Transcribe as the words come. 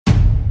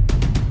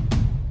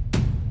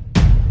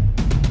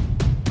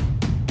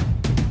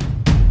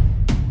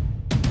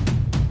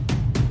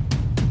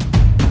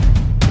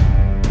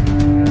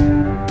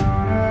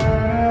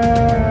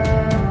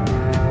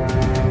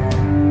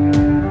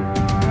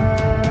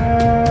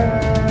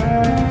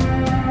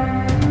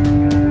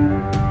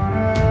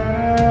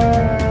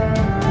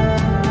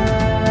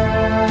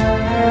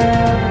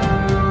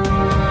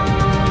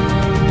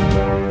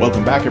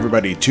back,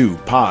 everybody, to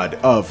Pod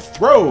of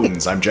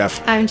Thrones. I'm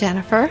Jeff. I'm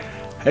Jennifer.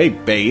 Hey,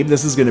 babe,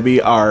 this is going to be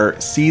our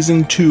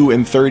Season 2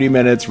 in 30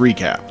 minutes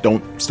recap.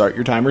 Don't start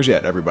your timers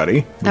yet,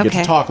 everybody. We get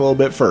to talk a little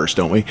bit first,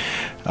 don't we?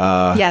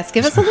 Yes,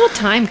 give us a little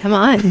time. Come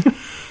on.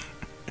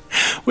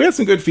 We had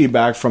some good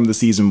feedback from the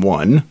Season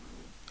 1.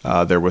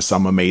 There was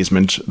some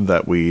amazement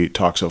that we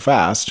talk so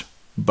fast,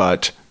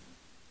 but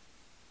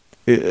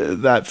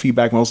that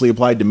feedback mostly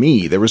applied to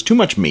me. There was too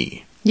much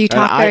me. You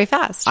talk very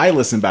fast. I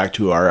listened back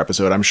to our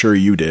episode. I'm sure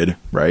you did,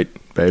 right,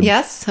 babe?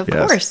 Yes, of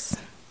course.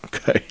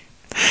 Okay.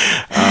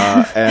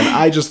 And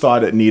I just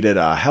thought it needed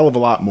a hell of a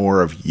lot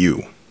more of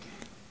you.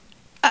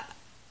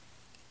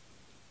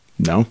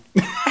 No?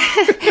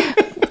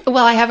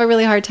 Well, I have a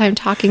really hard time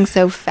talking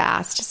so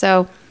fast,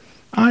 so...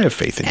 I have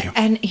faith in you.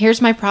 And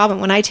here's my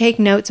problem. When I take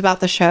notes about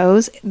the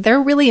shows,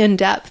 they're really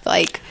in-depth.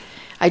 Like,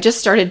 I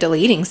just started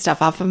deleting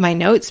stuff off of my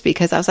notes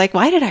because I was like,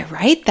 why did I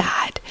write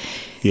that?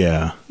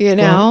 Yeah. You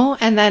know?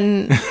 And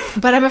then...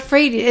 But I'm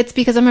afraid... It's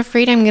because I'm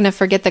afraid I'm going to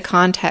forget the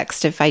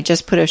context if I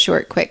just put a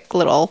short, quick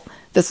little...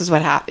 This is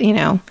what happened, you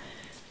know?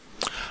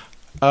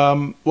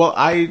 Well,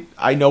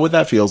 I know what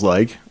that feels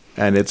like.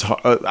 And it's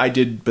I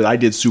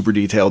did super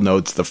detailed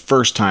notes the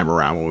first time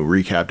around when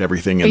we recapped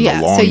everything in the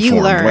long form way. So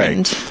you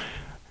learned.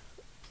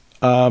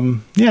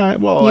 Yeah,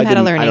 well, I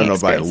don't know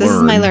if I learned. This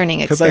is my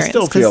learning experience. Because I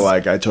still feel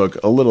like I took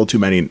a little too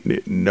many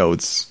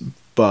notes,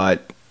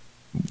 but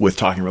with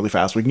talking really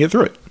fast, we can get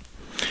through it.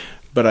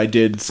 But I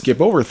did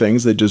skip over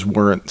things that just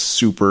weren't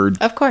super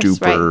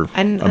duper right.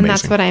 And amazing.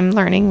 That's what I'm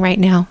learning right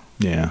now.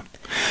 Yeah.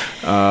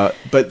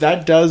 But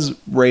that does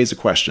raise a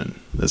question.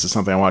 This is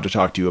something I want to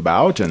talk to you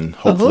about, and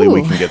hopefully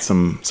we can get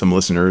some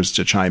listeners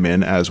to chime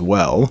in as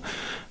well.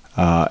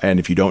 And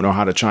if you don't know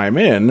how to chime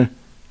in,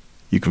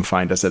 you can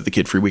find us at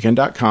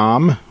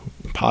thekidfreeweekend.com.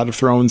 Pod of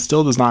Thrones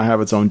still does not have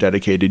its own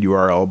dedicated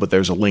URL, but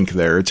there's a link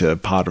there to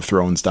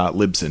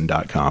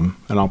podofthrones.libsyn.com,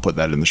 and I'll put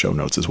that in the show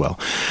notes as well.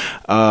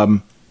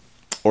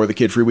 Or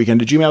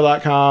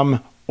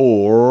thekidfreeweekend@gmail.com,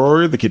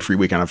 or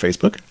thekidfreeweekend on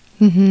Facebook.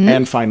 Mm-hmm.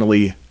 And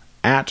finally,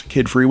 at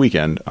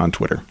KidFreeWeekend on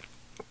Twitter.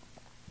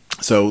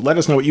 So let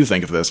us know what you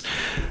think of this.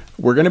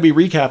 We're going to be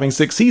recapping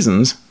 6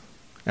 seasons,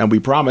 and we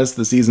promised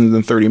the seasons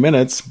in 30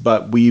 minutes,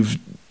 but we've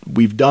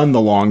done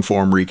the long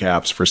form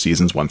recaps for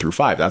seasons 1 through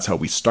 5. That's how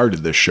we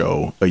started this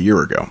show a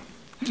year ago.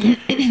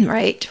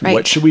 Right.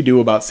 What should we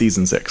do about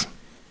season 6?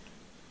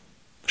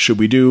 Should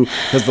we do,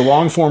 because the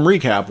long form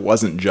recap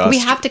wasn't just... We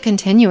have to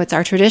continue. It's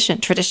our tradition.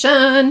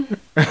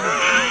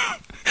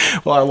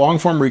 Well, our long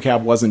form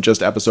recap wasn't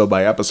just episode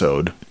by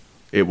episode.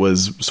 It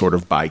was sort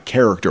of by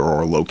character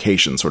or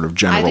location, sort of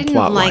general plot line. I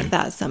didn't like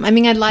that some. I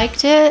mean, I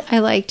liked it,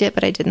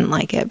 but I didn't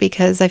like it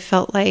because I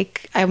felt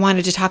like I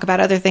wanted to talk about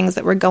other things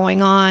that were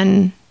going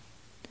on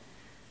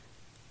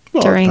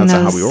during those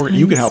how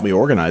you can help me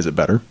organize it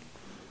better.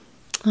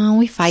 Oh,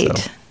 we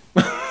fight.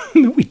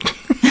 No,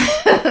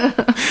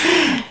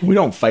 we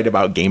don't fight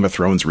about Game of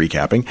Thrones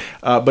recapping.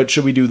 But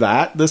should we do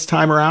that this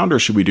time around, or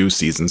should we do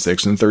season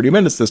 6 in 30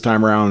 minutes this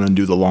time around and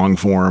do the long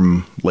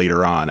form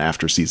later on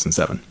after season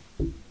 7?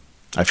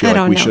 I feel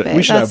like we should have both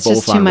on record. That's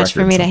just too much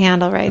for me to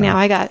handle right now.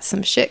 I got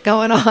some shit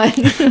going on.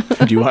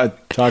 Do you want to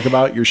talk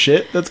about your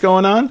shit that's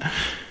going on?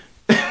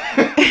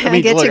 I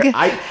mean,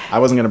 I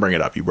wasn't going to bring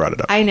it up. You brought it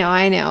up. I know.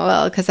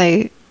 Well, because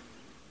I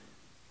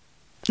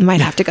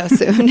might have to go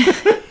soon.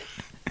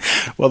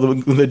 Well,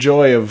 the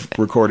joy of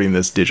recording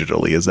this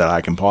digitally is that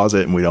I can pause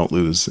it and we don't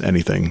lose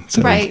anything.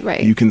 So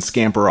right. You can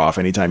scamper off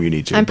anytime you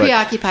need to. I'm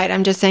preoccupied.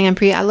 I'm just saying I'm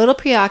a little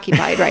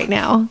preoccupied right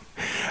now.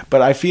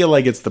 But I feel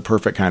like it's the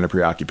perfect kind of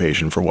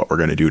preoccupation for what we're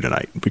going to do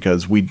tonight,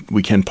 because we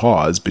can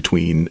pause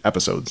between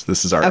episodes.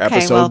 This is our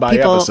episode by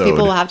episode.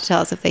 People will have to tell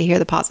us if they hear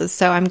the pauses.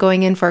 So I'm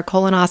going in for a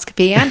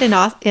colonoscopy and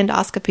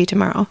endoscopy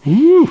tomorrow.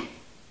 Ooh.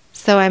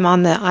 So I'm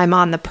on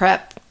the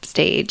prep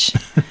stage.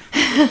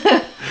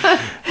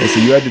 And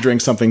so you had to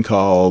drink something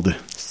called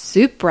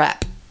soup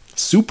rep.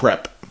 Soup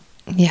rep.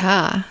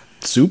 Yeah.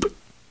 Soup?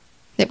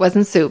 It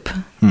wasn't soup.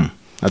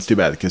 That's too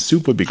bad, because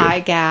soup would be good.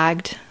 I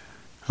gagged.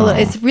 Oh.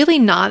 It's really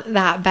not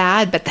that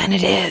bad, but then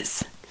it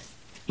is.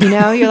 You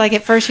know, you're like,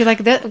 at first you're like,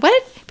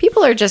 what?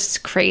 People are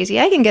just crazy.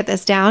 I can get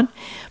this down.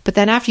 But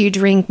then after you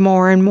drink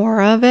more and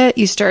more of it,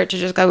 you start to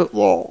just go,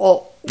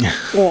 whoa,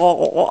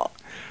 whoa.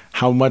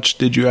 How much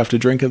did you have to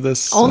drink of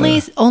this?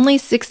 Only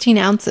 16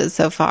 ounces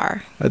so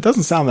far. It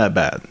doesn't sound that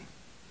bad.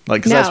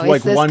 Like, because that's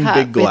like one cup.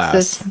 Big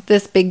glass.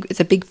 This big.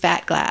 It's a big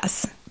fat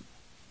glass.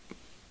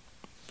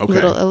 Okay.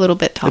 A little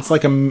bit tall. It's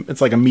like a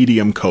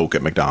medium Coke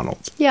at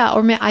McDonald's. Yeah,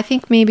 or I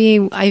think maybe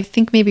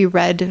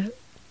red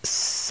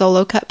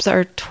Solo cups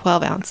are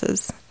 12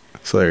 ounces.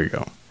 So there you go.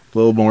 A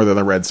little more than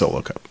a red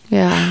Solo cup.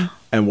 Yeah.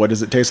 And what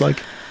does it taste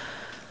like?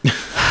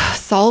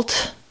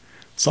 Salt.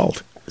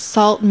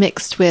 Salt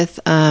mixed with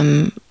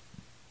I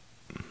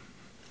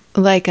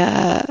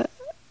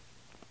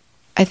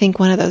think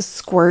one of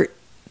those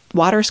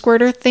water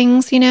squirter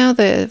things, you know,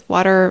 the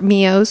water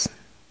Mios.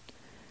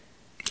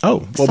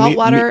 Oh, well, salt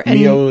water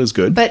Mio is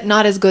good, but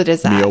not as good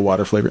as that. Mio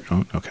water flavor.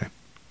 Oh, okay.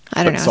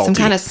 I don't know, salty. Some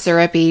kind of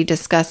syrupy,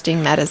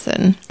 disgusting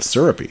medicine.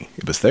 Syrupy.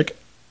 It was thick.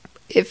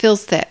 It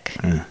feels thick.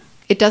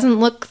 It doesn't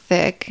look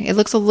thick. It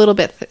looks a little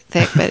bit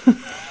thick, but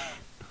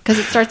because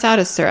it starts out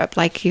as syrup,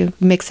 like you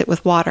mix it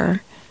with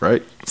water.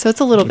 Right. So it's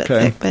a little bit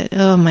thick, but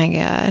oh my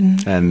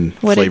God. And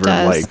what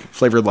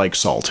flavored like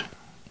salt.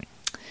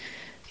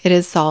 It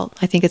is salt.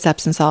 I think it's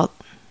Epsom salt.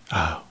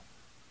 Oh.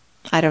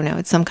 I don't know.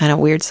 It's some kind of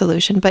weird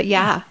solution. But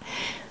yeah,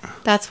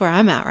 that's where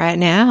I'm at right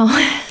now.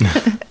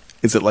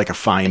 Is it like a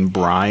fine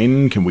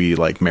brine? Can we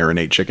like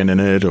marinate chicken in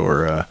it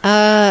or?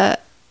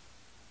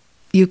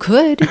 You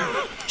could.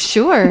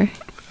 Sure.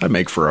 That'd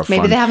make for a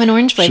Maybe they have an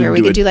orange flavor.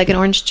 We could do like an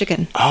orange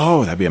chicken.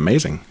 Oh, that'd be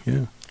amazing.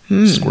 Yeah.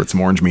 Squirt some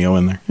orange Mio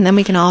in there. And then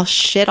we can all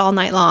shit all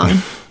night long.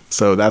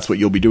 So that's what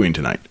you'll be doing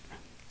tonight.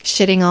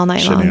 Shitting all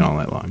night long. Shitting all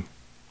night long.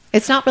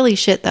 It's not really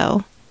shit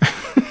though.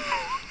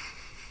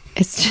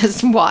 It's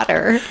just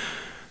water.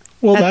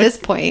 Well, at this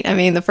point, I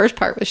mean, the first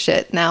part was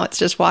shit. Now it's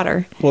just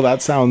water. Well,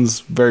 that sounds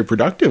very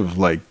productive.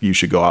 Like you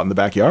should go out in the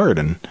backyard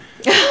and...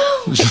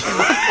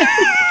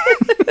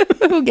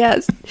 Who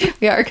guessed?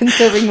 We are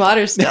conserving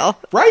water still.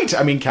 Right.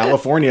 I mean,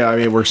 California, I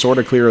mean, we're sort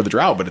of clear of the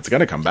drought, but it's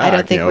going to come back. I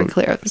don't think we're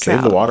clear of the drought.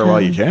 Save the water while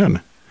you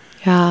can.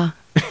 Yeah.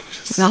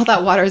 All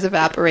that water's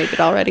evaporated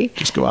already.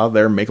 Just go out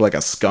there and make like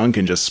a skunk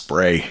and just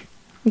spray.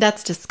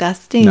 That's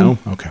disgusting. No?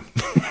 Okay.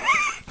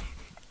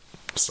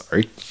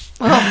 Sorry.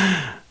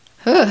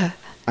 Oh.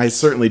 I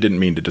certainly didn't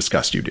mean to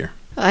disgust you, dear.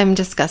 I'm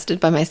disgusted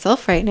by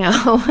myself right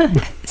now.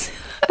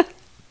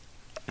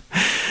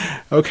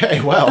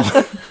 Okay, well,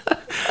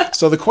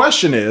 so the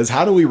question is,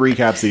 how do we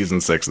recap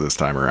season 6 this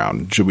time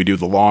around? Should we do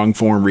the long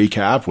form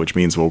recap, which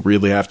means we'll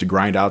really have to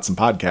grind out some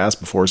podcasts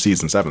before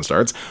season 7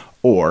 starts?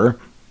 Or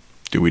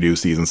do we do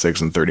season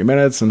 6 in 30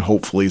 minutes and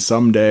hopefully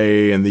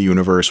someday in the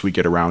universe we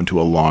get around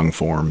to a long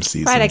form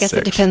season 6? Right, I guess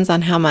it depends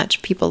on how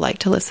much people like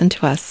to listen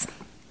to us.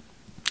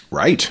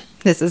 Right.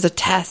 This is a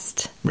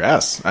test.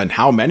 Yes, and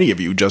how many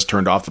of you just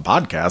turned off the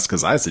podcast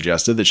because I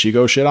suggested that she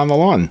go shit on the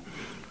lawn?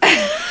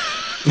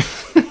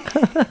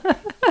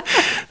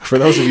 For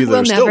those of you that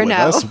are still with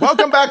us,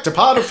 welcome back to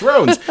Pod of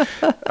Thrones.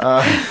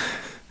 All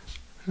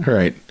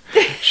right.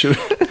 Should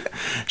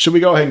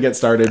we go ahead and get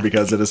started?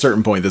 Because at a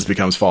certain point, this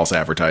becomes false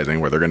advertising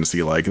where they're going to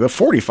see like the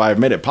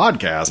 45-minute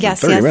podcast in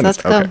 30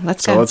 minutes.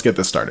 Let's go. Let's get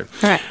this started.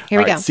 All right, here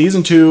we go.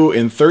 Season 2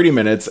 in 30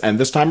 minutes. And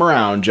this time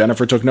around,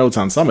 Jennifer took notes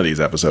on some of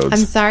these episodes. I'm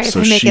sorry if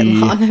I make it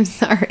long. I'm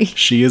sorry.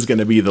 She is going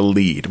to be the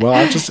lead. Well,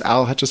 I'll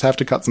just have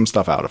to cut some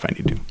stuff out if I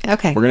need to.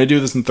 Okay. We're going to do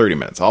this in 30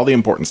 minutes. All the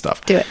important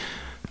stuff. Do it.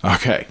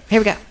 Okay.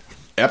 Here we go.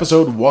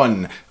 Episode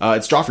 1.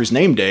 It's Joffrey's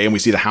name day, and we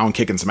see the Hound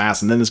kicking some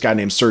ass, and then this guy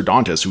named Sir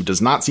Dauntus, who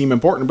does not seem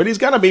important, but he's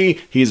gonna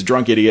be. He's a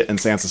drunk idiot, and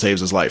Sansa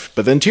saves his life.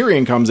 But then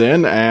Tyrion comes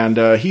in,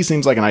 and he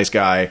seems like a nice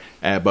guy,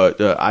 but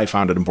I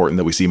found it important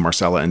that we see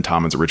Marcella and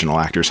Tommen's original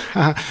actors.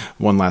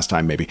 One last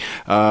time, maybe.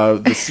 We're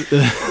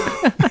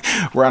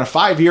on a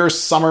 5-year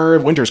summer.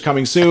 Winter's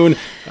coming soon,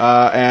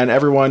 and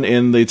everyone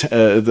in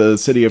the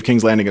city of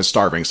King's Landing is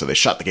starving, so they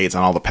shut the gates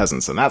on all the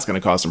peasants, and that's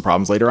going to cause some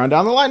problems later on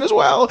down the line as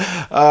well.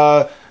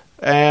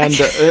 And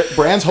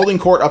Bran's holding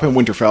court up in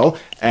Winterfell,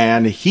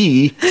 and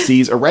he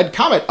sees a red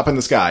comet up in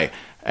the sky.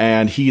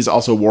 And he's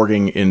also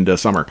warging into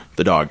Summer,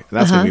 the dog. And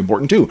that's going to be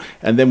important, too.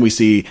 And then we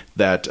see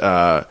that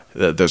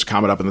there's a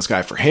comet up in the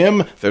sky for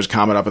him. There's a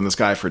comet up in the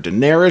sky for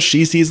Daenerys.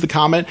 She sees the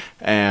comet,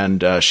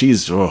 and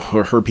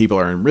her people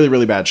are in really,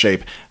 really bad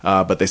shape.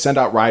 But they send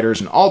out riders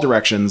in all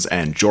directions,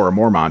 and Jorah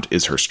Mormont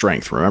is her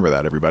strength. Remember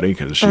that, everybody,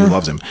 because she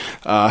loves him.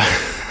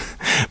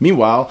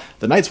 Meanwhile,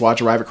 the Night's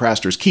Watch arrive at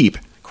Craster's Keep.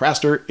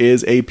 Craster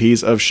is a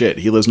piece of shit.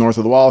 He lives north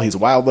of the wall, he's a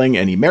wildling,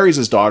 and he marries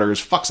his daughters,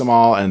 fucks them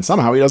all, and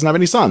somehow he doesn't have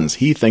any sons.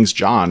 He thinks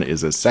Jon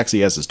is as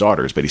sexy as his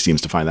daughters, but he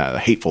seems to find that a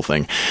hateful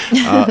thing.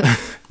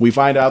 We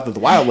find out that the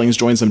wildlings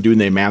join some dude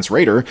named Mance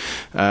Rayder,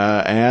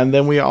 and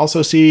then we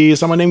also see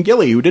someone named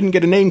Gilly, who didn't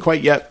get a name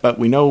quite yet, but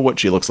we know what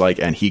she looks like,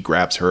 and he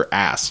grabs her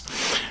ass.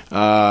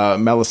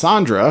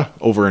 Melisandre,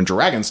 over in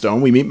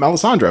Dragonstone, we meet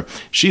Melisandre.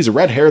 She's a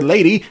red-haired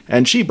lady,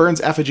 and she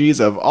burns effigies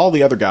of all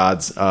the other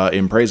gods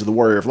in praise of the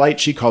Warrior of Light.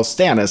 She calls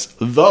Stannis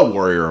the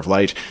Warrior of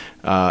Light,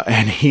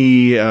 and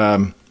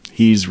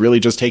he's really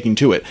just taking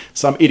to it.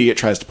 Some idiot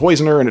tries to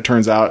poison her, and it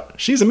turns out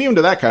she's immune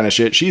to that kind of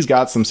shit. She's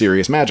got some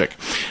serious magic.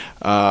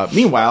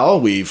 Meanwhile,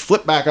 we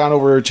flip back on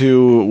over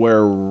to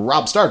where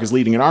Robb Stark is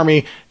leading an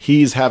army.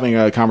 He's having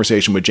a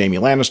conversation with Jaime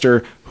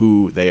Lannister,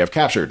 who they have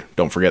captured.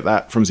 Don't forget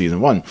that from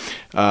season 1.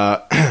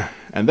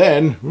 And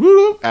then,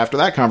 after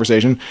that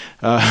conversation,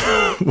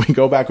 we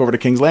go back over to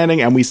King's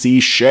Landing, and we see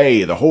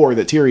Shay, the whore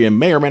that Tyrion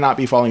may or may not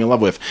be falling in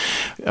love with.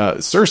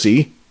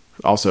 Cersei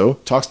also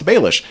talks to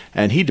Baelish,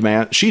 and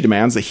she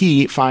demands that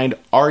he find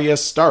Arya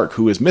Stark,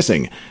 who is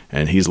missing.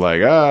 And he's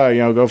like,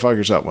 go fuck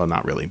yourself. Well,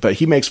 not really, but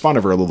he makes fun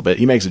of her a little bit.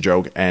 He makes a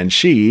joke, and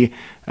she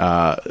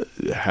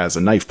has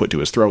a knife put to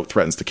his throat,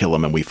 threatens to kill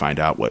him, and we find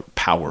out what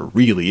power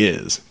really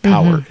is.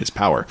 Power is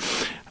power.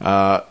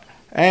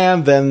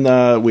 And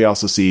then we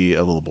also see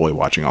a little boy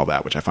watching all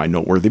that, which I find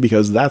noteworthy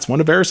because that's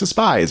one of Varys'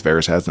 spies.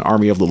 Varys has an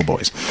army of little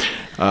boys.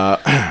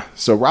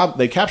 So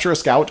they capture a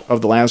scout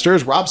of the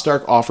Lannisters. Robb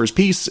Stark offers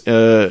peace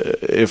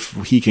if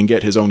he can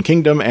get his own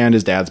kingdom and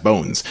his dad's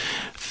bones.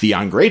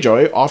 Theon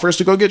Greyjoy offers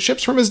to go get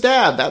ships from his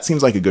dad. That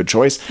seems like a good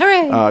choice.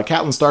 Hooray!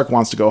 Catelyn Stark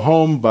wants to go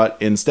home, but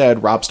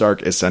instead Robb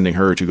Stark is sending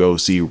her to go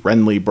see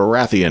Renly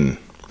Baratheon.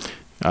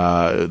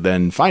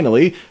 Then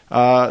finally,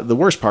 the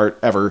worst part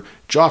ever,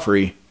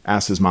 Joffrey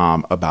asks his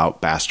mom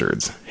about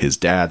bastards, his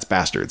dad's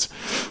bastards.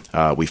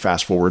 We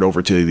fast forward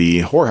over to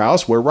the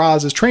whorehouse where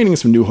Raz is training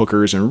some new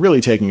hookers and really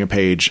taking a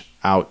page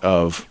out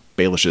of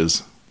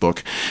Baelish's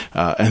book.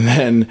 And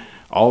then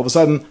all of a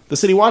sudden, the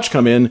City Watch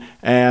come in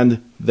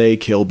and they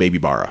kill Baby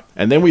Bara.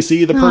 And then we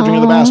see the purging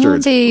of the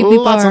bastards.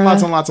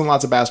 Lots and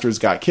lots of bastards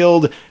got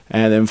killed.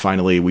 And then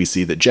finally, we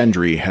see that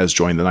Gendry has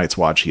joined the Night's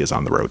Watch. He is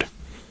on the road.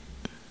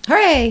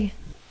 Hooray!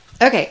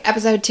 Okay,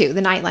 episode 2,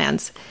 The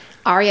Nightlands.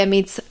 Arya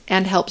meets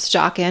and helps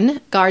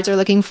Jaqen. Guards are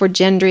looking for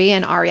Gendry,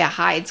 and Arya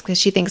hides because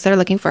she thinks they're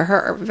looking for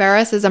her.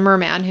 Varys is a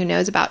merman who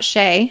knows about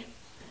Shae.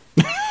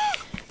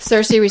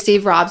 Cersei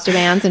received Robb's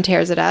demands and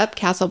tears it up.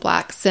 Castle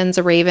Black sends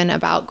a raven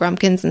about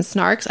Grumpkins and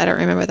Snarks. I don't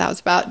remember what that was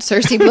about.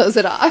 Cersei blows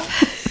it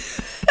off.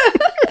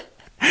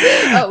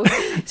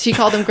 Oh, she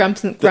called them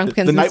Grumpkins and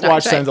Snarks. The Night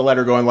Watch sends a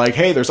letter going like,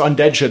 hey, there's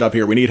undead shit up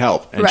here. We need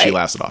help. And she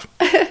laughs it off.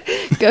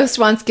 Ghost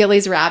wants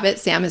Gilly's rabbit.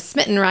 Sam is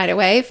smitten right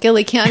away.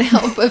 Gilly can't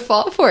help but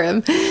fall for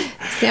him.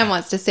 Sam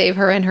wants to save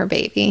her and her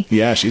baby.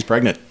 Yeah, she's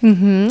pregnant.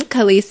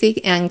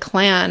 Khaleesi and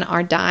clan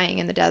are dying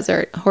in the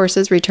desert.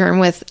 Horses return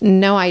with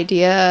no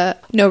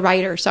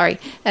rider,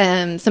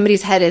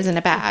 somebody's head is in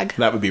a bag.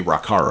 That would be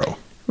Rakaro.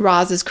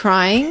 Raz is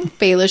crying.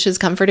 Baelish is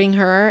comforting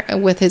her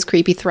with his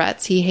creepy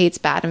threats. He hates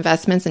bad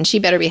investments and she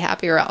better be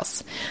happy or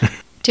else.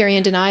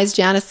 Tyrion denies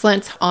Janos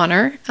Slynt's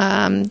honor,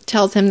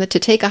 tells him that to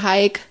take a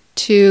hike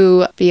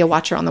to be a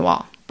watcher on the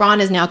wall. Bronn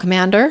is now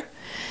commander.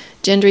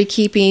 Gendry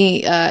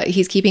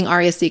he's keeping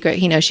Arya's secret.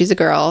 He knows she's a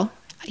girl.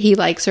 He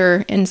likes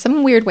her in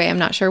some weird way. I'm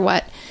not sure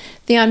what.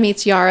 Theon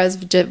meets Yara's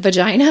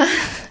vagina.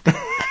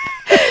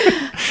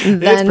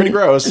 It's pretty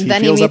gross. He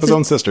feels up his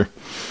own sister.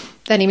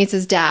 Then he meets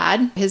his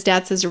dad. His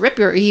dad says,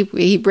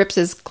 he rips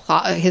his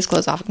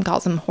clothes off and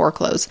calls them whore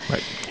clothes.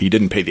 Right. He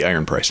didn't pay the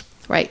iron price.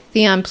 Right.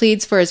 Theon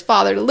pleads for his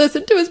father to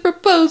listen to his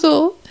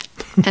proposal.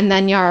 And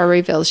then Yara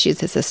reveals she's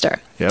his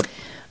sister. Yep.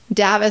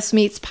 Davos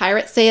meets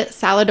pirate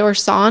Salador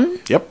Son.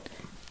 Yep.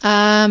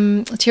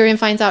 Tyrion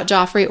finds out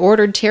Joffrey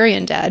ordered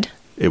Tyrion dead.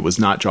 It was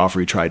not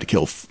Joffrey tried to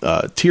kill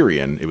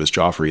Tyrion. It was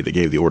Joffrey that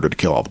gave the order to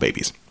kill all the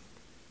babies.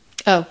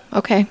 Oh,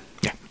 okay.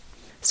 Yeah.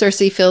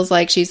 Cersei feels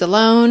like she's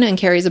alone and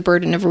carries a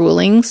burden of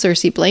ruling.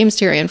 Cersei blames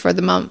Tyrion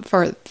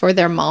for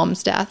their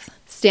mom's death.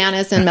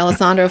 Stannis and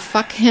Melisandre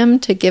fuck him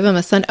to give him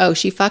a son. Oh,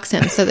 she fucks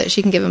him so that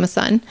she can give him a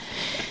son.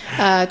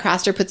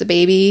 Craster puts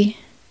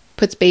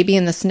baby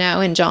in the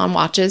snow, and Jon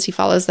watches. He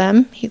follows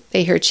them.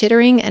 They hear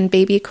chittering and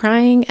baby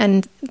crying,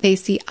 and they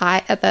see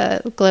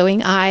the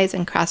glowing eyes,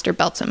 and Craster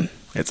belts him.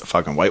 It's a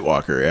fucking White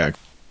Walker, yeah.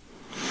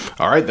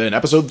 All right, then,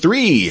 episode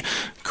 3.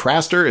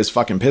 Craster is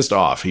fucking pissed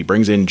off. He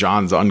brings in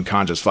Jon's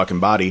unconscious fucking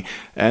body,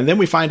 and then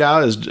we find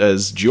out as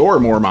Jeor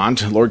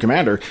Mormont, Lord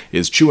Commander,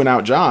 is chewing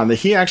out Jon that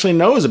he actually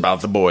knows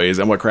about the boys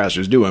and what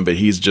Craster's doing, but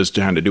he's just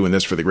kind of doing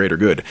this for the greater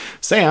good.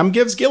 Sam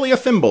gives Gilly a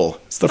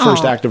thimble. It's the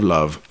first act of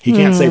love. He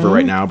can't save her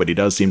right now, but he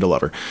does seem to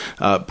love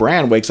her.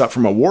 Bran wakes up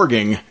from a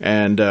warging,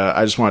 and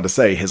I just wanted to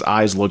say his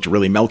eyes looked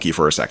really milky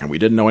for a second. We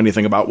didn't know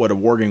anything about what a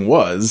warging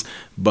was,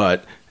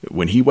 but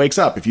when he wakes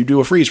up, if you do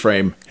a freeze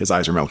frame, his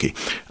eyes are milky.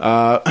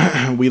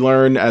 We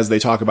learn as they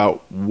talk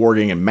about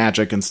warging and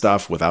magic and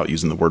stuff without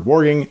using the word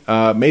warging.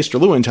 Maester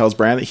Luwin tells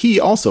Bran that he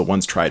also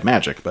once tried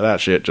magic, but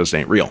that shit just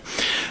ain't real.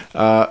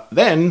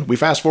 Then we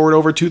fast forward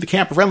over to the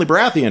camp of Renly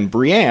Baratheon.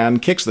 Brienne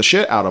kicks the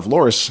shit out of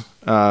Loras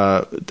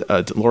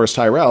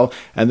Tyrell,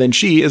 and then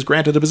she is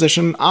granted a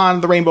position on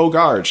the Rainbow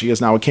Guard. She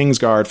is now a King's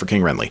Guard for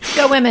King Renly.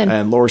 Go women!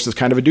 And Loras is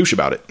kind of a douche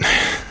about it.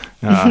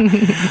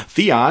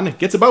 Theon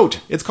gets a boat.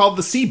 It's called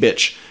the Sea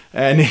Bitch,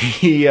 and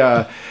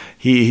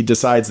he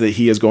decides that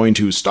he is going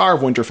to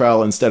starve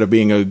Winterfell instead of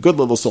being a good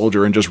little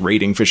soldier and just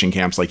raiding fishing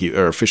camps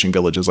or fishing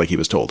villages like he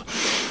was told.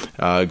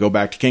 Go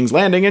back to King's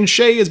Landing, and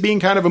Shae is being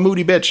kind of a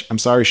moody bitch. I'm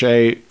sorry,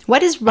 Shae.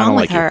 What is wrong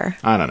with her?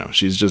 I don't know.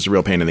 She's just a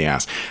real pain in the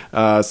ass.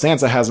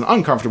 Sansa has an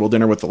uncomfortable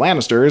dinner with the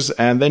Lannisters,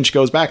 and then she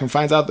goes back and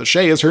finds out that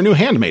Shae is her new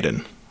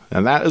handmaiden.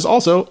 And that is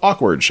also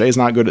awkward. Shae's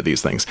not good at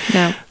these things.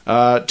 No.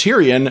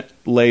 Tyrion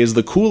lays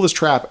the coolest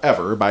trap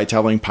ever by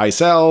telling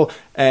Pycelle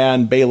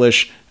and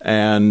Baelish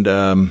and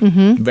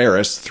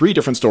Varys 3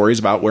 different stories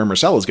about where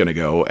Myrcella is going to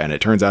go, and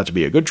it turns out to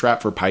be a good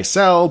trap for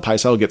Pycelle.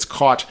 Pycelle gets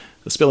caught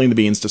spilling the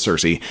beans to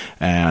Cersei,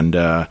 and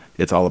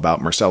it's all about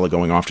Myrcella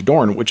going off to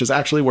Dorne, which is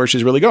actually where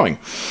she's really going.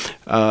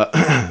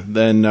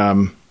 Then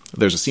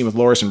there's a scene with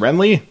Loras and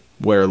Renly,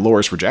 where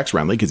Loras rejects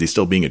Renly because he's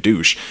still being a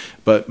douche.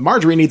 But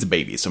Marjorie needs a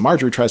baby, so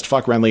Marjorie tries to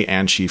fuck Renly,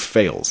 and she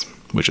fails,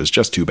 which is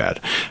just too bad.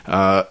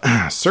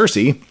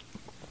 Cersei...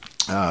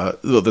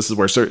 this is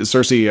where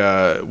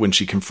Cersei, when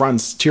she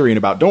confronts Tyrion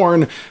about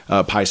Dorne,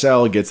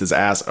 Pycelle gets his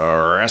ass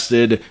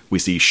arrested. We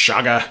see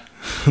Shagga,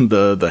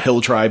 the Hill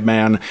Tribe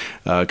man,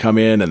 come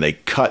in, and they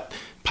cut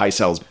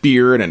Pycelle's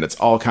beard, and it's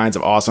all kinds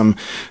of awesome.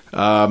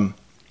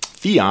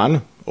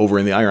 Theon, over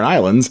in the Iron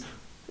Islands,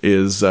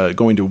 is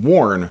going to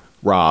warn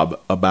Robb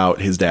about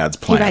his dad's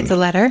plan.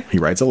 He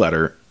writes a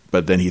letter,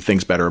 but then he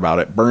thinks better about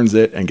it, burns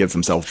it, and gets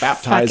himself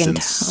baptized in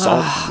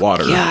salt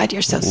water. God,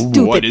 you're so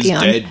stupid, What is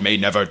Theon. dead may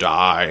never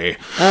die.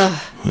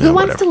 Who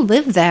wants to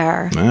live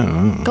there?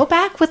 Go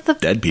back with the...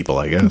 Dead people,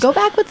 I guess. Go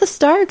back with the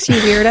Starks, you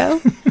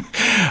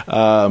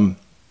weirdo.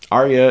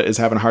 Arya is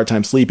having a hard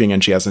time sleeping,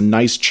 and she has a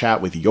nice chat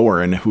with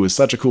Yoren, who is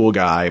such a cool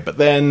guy. But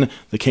then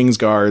the King's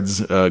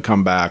Guards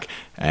come back,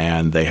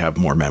 and they have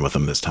more men with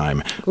them this time.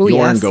 Ooh,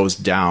 Yoren yes. goes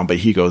down, but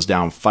he goes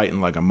down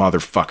fighting like a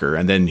motherfucker,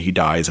 and then he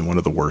dies in one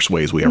of the worst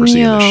ways we ever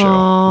see in this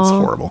show. It's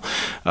horrible.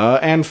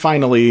 And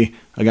finally,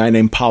 a guy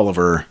named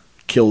Polliver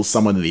kills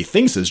someone that he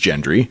thinks is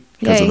Gendry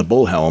because of the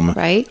bull helm.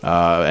 Right.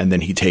 And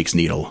then he takes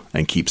Needle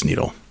and keeps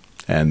Needle.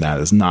 And that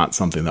is not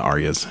something that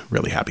Arya's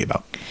really happy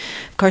about.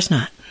 Of course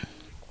not.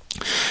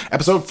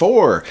 Episode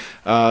 4,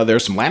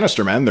 there's some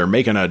Lannister men. They're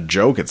making a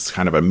joke. It's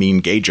kind of a mean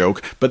gay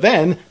joke. But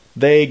then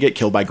they get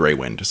killed by Grey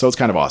Wind. So it's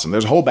kind of awesome.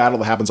 There's a whole battle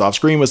that happens off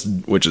screen,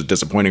 which is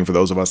disappointing for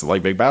those of us that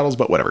like big battles,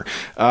 but whatever.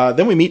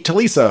 Then we meet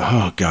Talisa.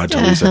 Oh, God,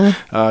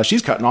 Talisa.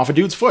 She's cutting off a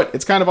dude's foot.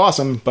 It's kind of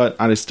awesome, but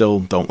I still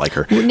don't like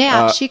her.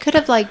 Yeah, she could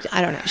have,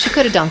 I don't know. She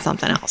could have done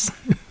something else.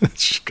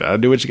 She's got to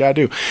do what you got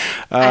to do.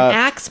 An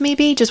axe,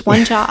 maybe? Just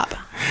one chop.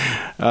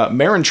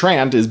 Meryn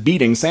Trant is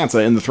beating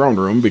Sansa in the throne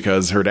room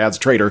because her dad's a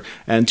traitor,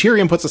 and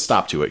Tyrion puts a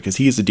stop to it because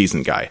he's a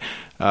decent guy.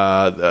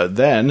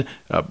 Then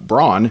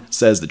Bronn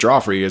says that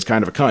Joffrey is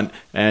kind of a cunt,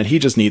 and he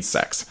just needs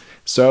sex.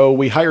 So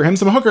we hire him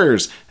some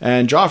hookers,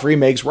 and Joffrey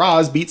makes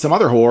Roz beat some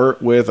other whore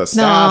with a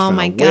staff and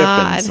a whip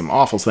and some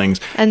awful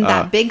things. And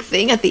that big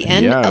thing at the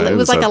end, it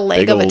was like a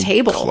leg of a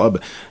table.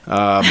 Club.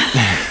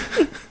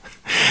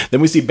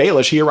 Then we see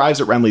Baelish. He arrives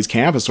at Renly's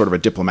camp as sort of a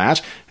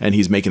diplomat, and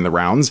he's making the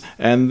rounds.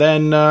 And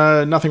then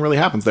nothing really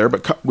happens there.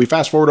 But we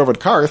fast forward over to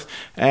Karth,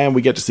 and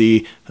we get to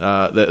see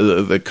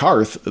the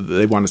Karth.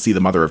 They want to see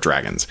the Mother of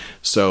Dragons.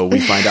 So we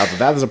find out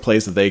that is a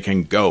place that they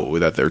can go,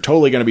 that they're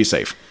totally going to be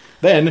safe.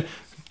 Then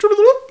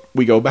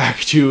we go back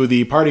to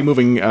the party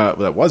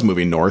that was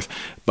moving north,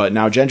 but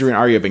now Gendry and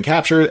Arya have been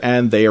captured,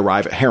 and they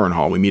arrive at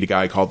Harrenhal. We meet a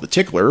guy called the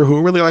Tickler,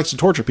 who really likes to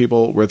torture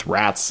people with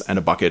rats and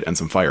a bucket and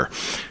some fire.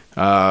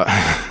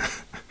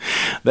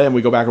 Then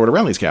we go back over to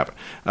Renly's camp.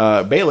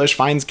 Baelish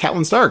finds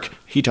Catelyn Stark.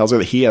 He tells her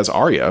that he has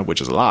Arya,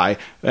 which is a lie,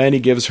 and he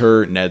gives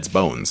her Ned's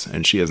bones.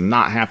 And she is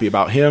not happy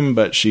about him,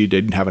 but she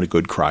did have a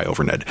good cry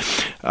over Ned.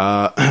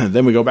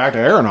 Then we go back to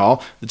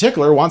Harrenhal. The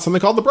Tickler wants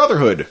something called the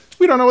Brotherhood.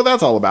 We don't know what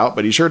that's all about,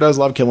 but he sure does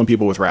love killing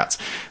people with rats.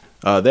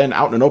 Then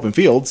out in an open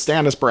field,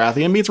 Stannis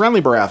Baratheon meets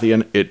Renly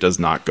Baratheon. It does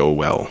not go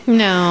well.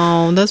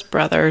 No, those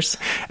brothers.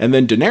 And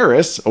then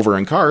Daenerys, over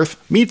in Karth,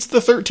 meets the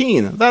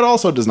 13. That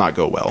also does not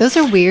go well. Those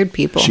are weird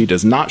people. She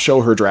does not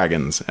show her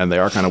dragons, and they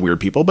are kind of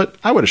weird people, but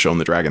I would have shown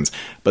the dragons.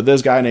 But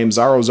this guy named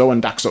Zaro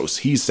Zoan Daxos,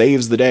 he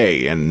saves the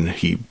day, and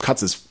he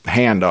cuts his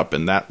hand up,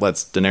 and that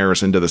lets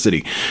Daenerys into the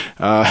city.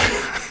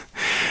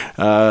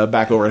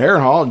 Back over at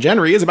Harrenhal,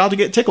 Gendry is about to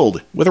get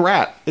tickled with a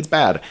rat. It's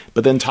bad.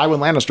 But then Tywin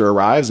Lannister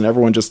arrives, and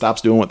everyone just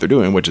stops doing what they're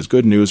doing, which is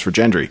good news for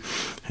Gendry.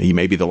 He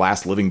may be the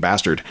last living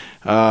bastard.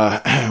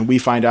 We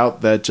find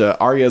out that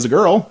Arya is a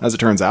girl, as it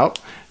turns out,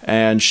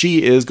 and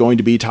she is going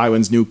to be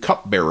Tywin's new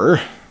cupbearer,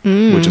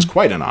 which is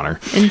quite an honor.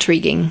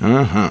 Intriguing.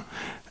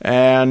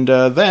 And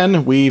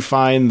then we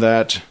find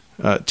that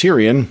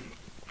Tyrion...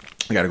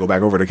 I got to go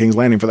back over to King's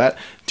Landing for that.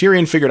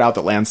 Tyrion figured out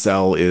that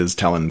Lancel is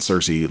telling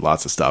Cersei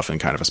lots of stuff and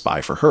kind of a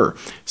spy for her.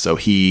 So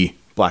he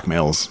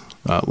blackmails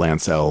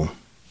Lancel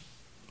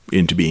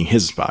into being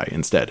his spy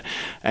instead.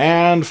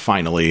 And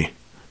finally,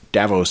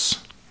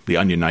 Davos, the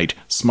Onion Knight,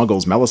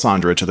 smuggles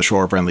Melisandre to the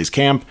shore of Renly's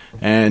camp,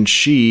 and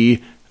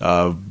she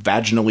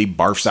vaginally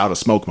barfs out a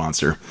smoke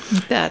monster.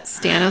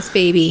 That's Stannis'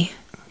 baby.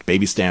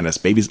 Baby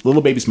Stannis,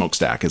 little baby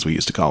smokestack, as we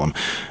used to call him.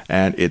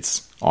 And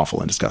it's awful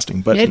and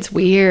disgusting. But it's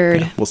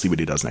weird. Yeah, we'll see what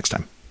he does next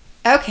time.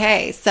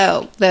 Okay,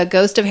 so The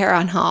Ghost of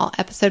Harrenhal,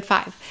 episode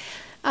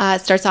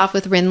 5. Starts off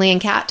with Renly and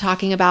Kat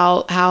talking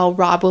about how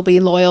Robb will be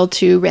loyal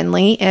to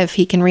Renly if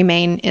he can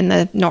remain in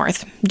the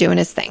north, doing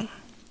his thing.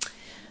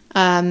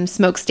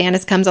 Smoke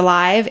Stannis comes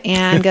alive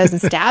and goes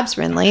and stabs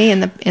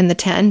Renly in the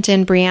tent,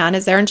 and Brienne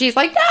is there, and she's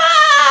like,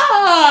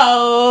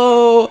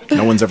 no!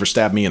 No one's ever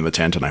stabbed me in the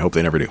tent, and I hope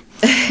they never do.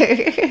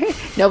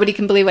 Nobody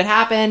can believe what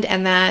happened,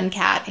 and then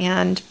Kat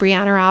and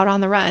Brienne are out on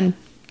the run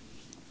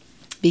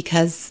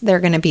because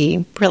they're going to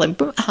be really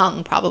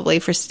hung probably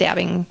for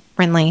stabbing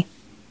Renly.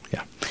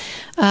 Yeah.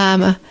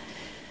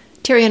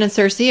 Tyrion and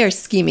Cersei are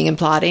scheming and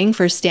plotting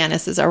for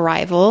Stannis'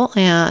 arrival,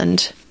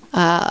 and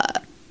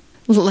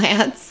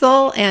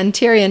Lancel and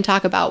Tyrion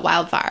talk about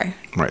Wildfire.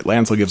 Right.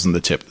 Lancel gives them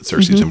the tip that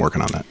Cersei's been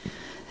working on that.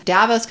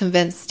 Davos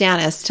convinced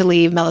Stannis to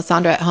leave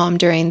Melisandre at home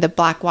during the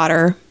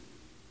Blackwater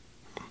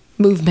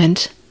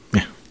movement.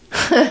 Yeah.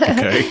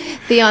 Okay.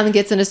 Theon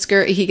gets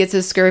he gets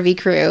his scurvy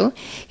crew.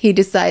 He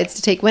decides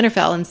to take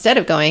Winterfell instead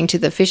of going to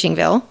the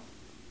Fishingville.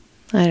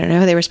 I don't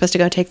know. They were supposed to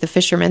go take the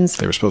fishermen's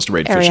They were supposed to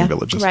raid area. fishing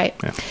villages. Right.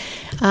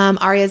 Yeah.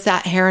 Arya's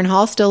at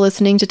Harrenhal, still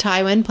listening to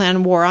Tywin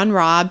plan war on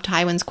Robb.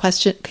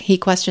 He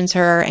questions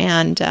her,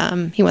 and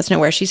he wants to know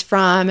where she's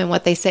from and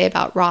what they say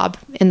about Robb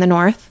in the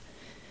north.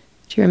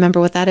 Do you remember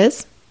what that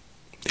is?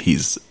 He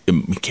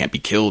can't be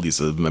killed. He's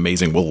an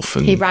amazing wolf.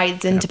 And he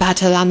rides into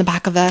battle on the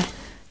back of a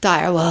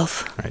dire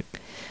wolf. Right.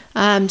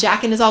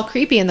 Jaqen is all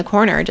creepy in the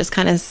corner, just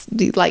kind of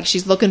like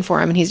she's looking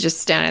for him, and he's just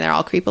standing there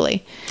all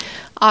creepily.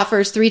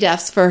 Offers 3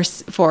 deaths for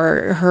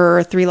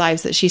her 3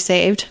 lives that she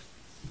saved.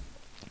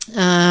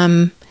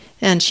 And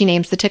she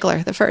names the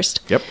tickler the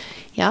first. Yep.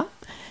 Yeah.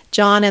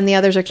 Jon and the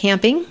others are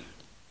camping.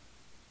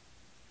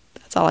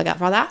 That's all I got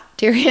for that.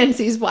 Tyrion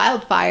sees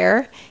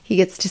Wildfire. He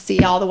gets to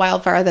see all the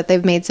wildfire that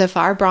they've made so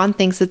far. Bronn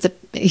thinks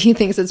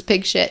it's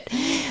pig shit.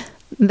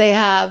 They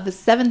have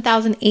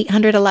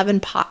 7,811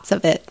 pots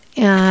of it,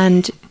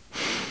 and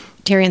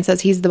Tyrion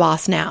says he's the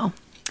boss now.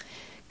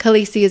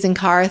 Khaleesi is in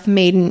Karth.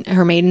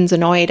 Her maiden's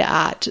annoyed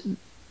at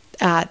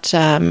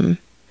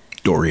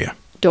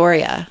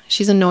Doria.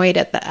 She's annoyed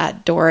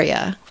at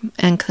Doria,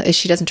 and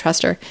she doesn't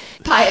trust her.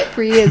 Pyat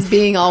is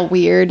being all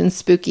weird and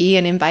spooky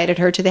and invited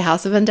her to the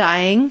House of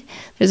Undying.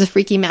 There's a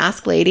freaky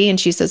masked lady, and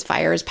she says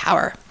fire is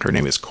power. Her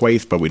name is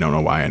Quaithe, but we don't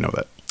know why I know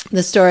that.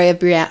 The story of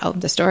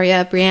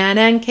Brienne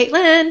and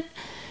Catelyn.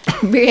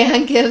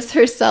 Brienne gives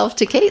herself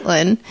to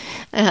Catelyn,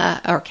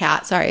 or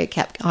Cat. Sorry, I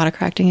kept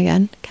autocorrecting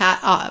again.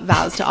 Cat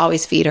vows to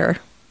always feed her.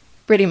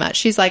 Pretty much,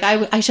 she's like,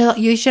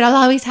 you should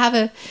always have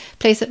a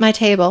place at my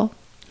table.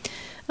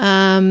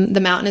 The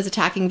mountain is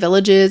attacking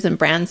villages, and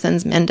Bran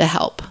sends men to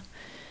help.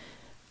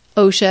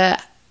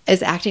 Osha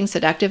is acting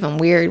seductive and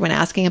weird when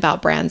asking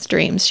about Bran's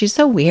dreams. She's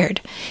so weird.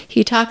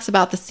 He talks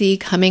about the sea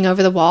coming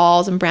over the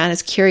walls, and Bran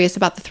is curious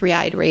about the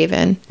 3-eyed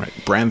raven. Right.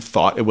 Bran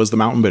thought it was the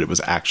mountain, but it was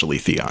actually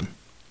Theon.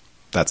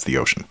 That's the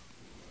ocean.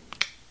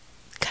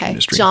 Okay.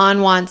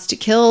 Jon wants to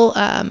kill,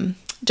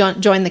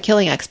 join the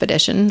killing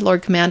expedition.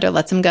 Lord Commander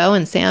lets him go,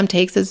 and Sam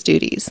takes his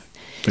duties.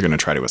 They're going to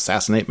try to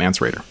assassinate Mance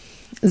Rayder.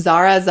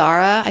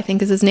 Zara, I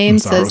think is his name.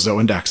 Zarozo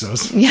and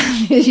Daxos. Yeah,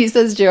 he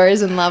says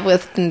Jorah's in love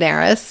with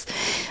Daenerys.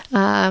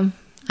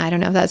 I don't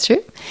know if that's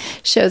true.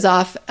 Shows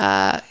off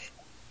and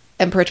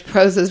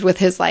proposes with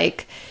his,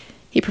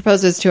 he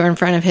proposes to her in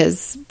front of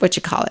his,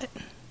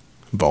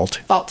 Vault,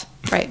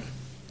 right.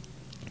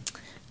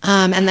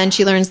 And then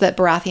she learns that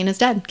Baratheon is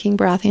dead. King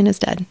Baratheon is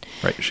dead.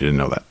 Right, she didn't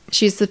know that.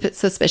 She's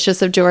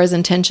suspicious of Jorah's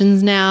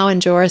intentions now,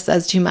 and Jorah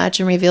says too much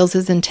and reveals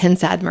his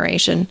intense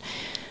admiration.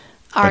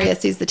 Arya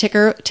sees the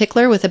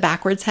tickler with a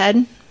backwards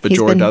head. But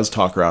Jorah does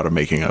talk her out of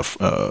making a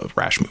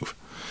rash move.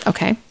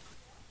 Okay.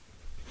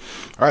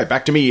 All right,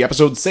 back to me.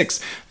 Episode 6.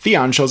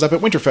 Theon shows up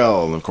at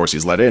Winterfell. Of course,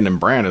 he's let in, and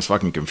Bran is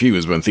fucking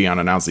confused when Theon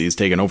announces he's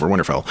taken over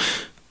Winterfell.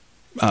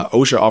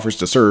 Osha offers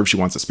to serve. She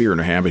wants a spear in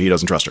her hand, but he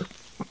doesn't trust her.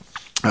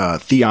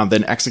 Theon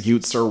then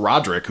executes Sir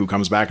Roderick, who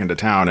comes back into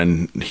town,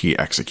 and he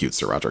executes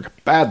Sir Roderick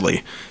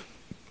badly.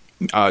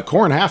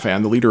 Qhorin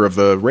Halfhand, the leader of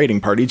the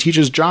raiding party,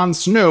 teaches Jon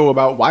Snow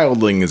about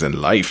wildlings and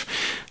life.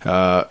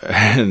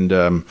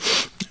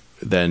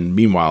 Then,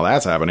 meanwhile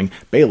that's happening,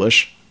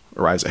 Baelish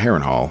arrives at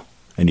Harrenhal,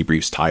 and he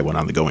briefs Tywin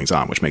on the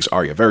goings-on, which makes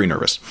Arya very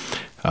nervous.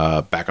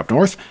 Back up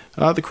north,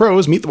 the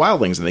Crows meet the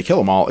wildlings, and they kill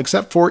them all,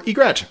 except for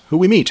Ygritte, who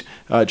we meet.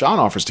 Jon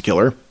offers to kill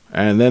her,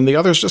 and then the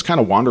others just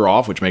kind of wander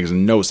off, which makes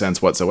no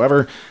sense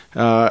whatsoever.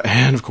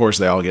 And, of course,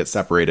 they all get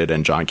separated,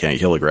 and Jon can't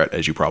kill Ygritte,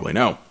 as you probably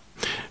know.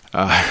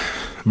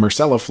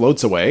 Myrcella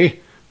floats away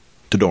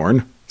to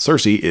Dorne.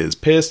 Cersei is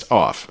pissed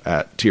off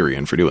at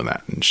Tyrion for doing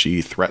that, and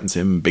she threatens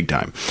him big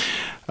time.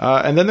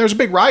 And then there's a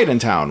big riot in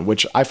town,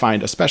 which I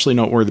find especially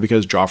noteworthy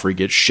because Joffrey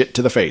gets shit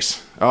to the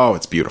face. Oh,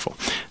 it's beautiful.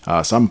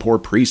 Some poor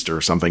priest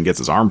or something gets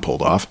his arm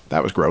pulled off.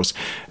 That was gross.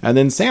 And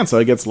then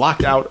Sansa gets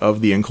locked out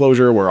of the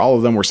enclosure where all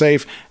of them were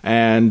safe,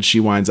 and she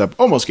winds up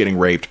almost getting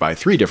raped by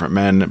 3 different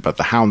men, but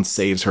the Hound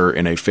saves her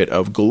in a fit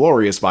of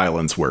glorious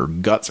violence where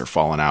guts are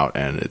falling out,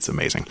 and it's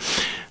amazing.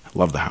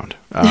 Love the Hound.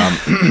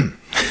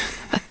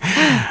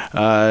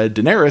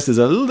 Daenerys is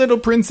a little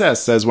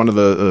princess, says one of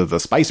the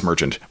spice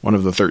merchant, one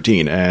of the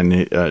 13,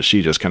 and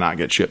she just cannot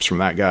get chips from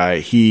that guy.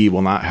 He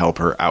will not help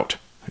her out.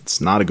 It's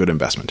not a good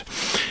investment.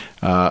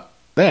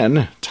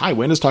 Then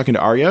Tywin is talking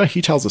to Arya.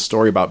 He tells a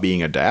story about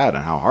being a dad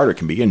and how hard it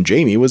can be, and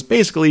Jaime was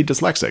basically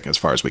dyslexic as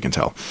far as we can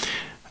tell.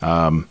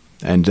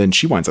 And then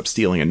she winds up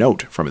stealing a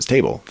note from his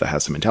table that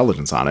has some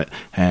intelligence on it,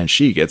 and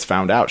she gets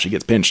found out. She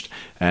gets pinched,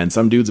 and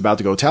some dude's about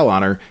to go tell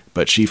on her,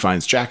 but she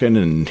finds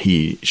Jaqen, and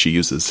she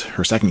uses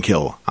her second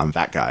kill on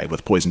that guy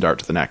with poison dart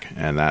to the neck,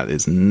 and that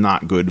is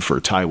not good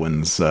for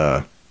Tywin's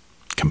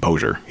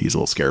composure. He's a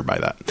little scared by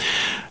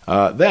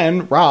that.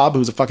 Then Robb,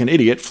 who's a fucking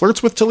idiot,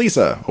 flirts with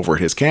Talisa over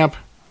at his camp.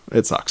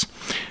 It sucks.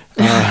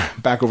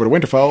 Back over to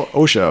Winterfell,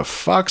 Osha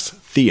fucks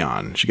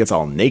Theon. She gets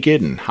all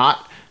naked and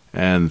hot,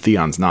 and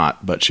Theon's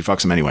not, but she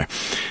fucks him anyway.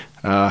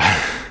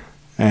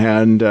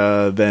 And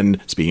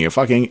then, speaking of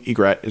fucking,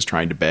 Ygritte is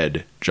trying to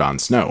bed Jon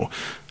Snow.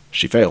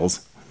 She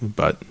fails,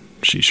 but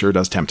she sure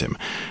does tempt him.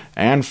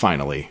 And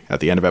finally,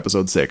 at the end of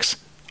episode 6,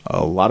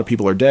 a lot of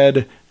people are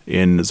dead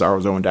in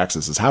Zarozo and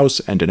Daxos'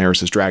 house, and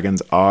Daenerys'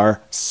 dragons are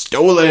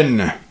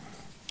stolen!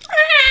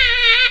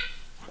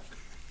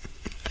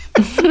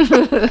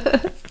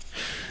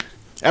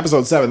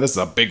 Episode 7, this is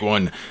a big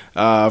one.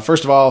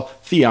 First of all,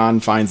 Theon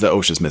finds that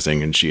Osha's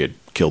missing, and she had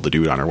killed the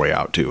dude on her way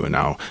out, too. And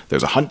now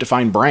there's a hunt to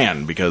find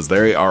Bran, because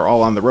they are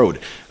all on the road.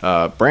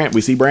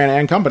 We see Bran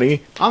and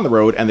company on the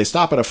road, and they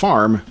stop at a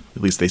farm,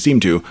 at least they seem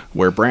to,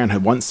 where Bran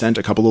had once sent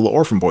a couple little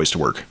orphan boys to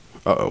work.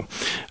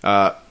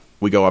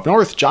 We go up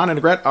north. Jon and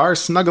Ygritte are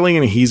snuggling,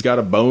 and he's got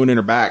a bone in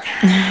her back.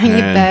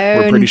 And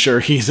we're pretty sure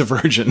he's a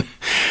virgin.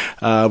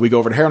 We go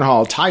over to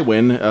Harrenhal.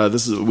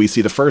 Tywin, we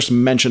see the first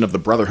mention of the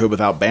Brotherhood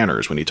without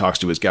banners when he talks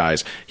to his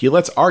guys. He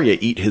lets Arya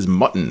eat his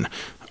mutton.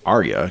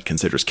 Arya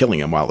considers killing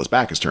him while his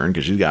back is turned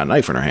because she's got a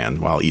knife in her hand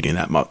while eating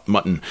that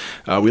mutton.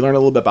 We learn a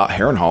little bit about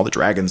Harrenhal. The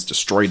dragons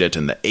destroyed it,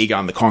 and the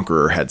Aegon the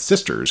Conqueror had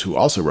sisters who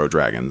also rode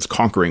dragons,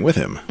 conquering with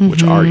him,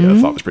 which Arya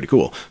thought was pretty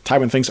cool.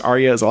 Tywin thinks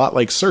Arya is a lot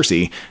like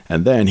Cersei,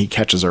 and then he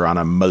catches her on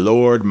a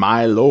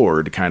my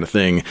lord kind of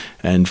thing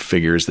and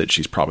figures that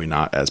she's probably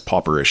not as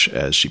pauperish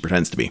as she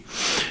pretends to be.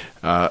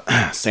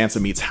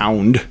 Sansa meets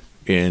Hound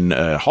in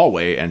a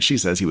hallway, and she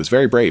says he was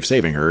very brave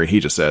saving her, and he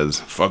just says,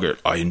 "Fuck it,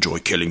 I enjoy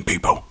killing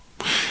people."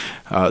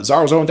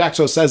 Xaro's own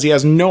Daxos says he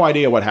has no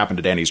idea what happened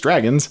to Dany's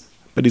dragons,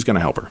 but he's going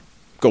to help her.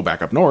 Go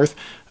back up north.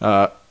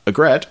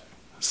 Ygritte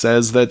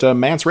says that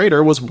Mance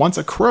Rayder was once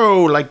a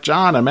crow like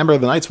Jon, a member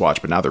of the Night's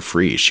Watch, but now they're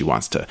free. She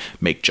wants to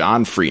make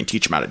Jon free and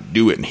teach him how to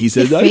do it. And he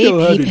says, I know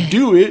how to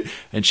do it.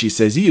 And she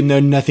says, you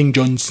know nothing,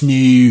 Jon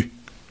Snow.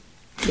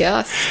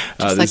 Yes,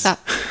 just like that.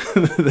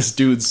 This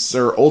dude's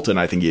Sir Olton,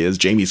 I think he is,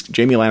 Jaime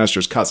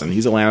Lannister's cousin.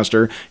 He's a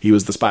Lannister. He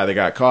was the spy that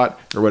got caught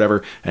or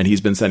whatever, and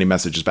he's been sending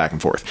messages back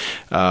and forth.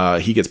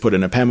 He gets put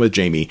in a pen with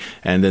Jaime,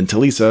 and then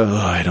Talisa,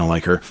 I don't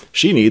like her.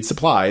 She needs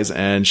supplies,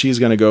 and she's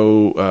going to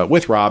go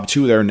with Robb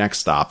to their next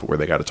stop where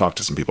they got to talk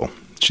to some people.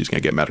 She's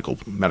going to get medical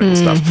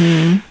stuff.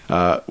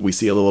 We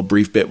see a little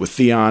brief bit with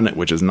Theon,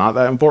 which is not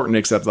that important,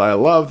 except that I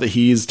love that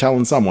he's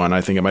telling someone, I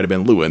think it might have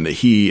been Lewin, that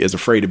he is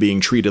afraid of being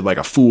treated like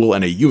a fool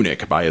and a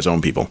eunuch by his own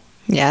people.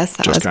 Yes,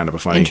 that just was kind of a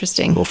funny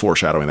interesting little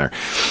foreshadowing there.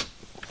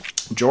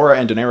 Jorah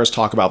and Daenerys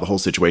talk about the whole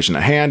situation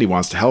at hand. He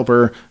wants to help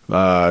her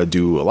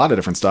do a lot of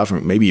different stuff,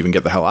 and maybe even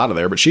get the hell out of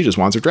there, but she just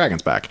wants her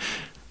dragons back.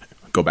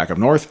 Go back up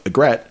north.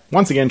 Ygritte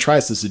once again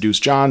tries to seduce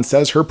Jon,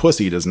 says her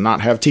pussy does not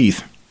have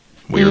teeth.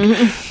 Weird.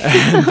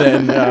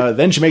 And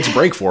then she makes a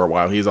break for it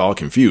while he's all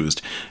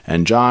confused.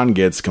 And Jon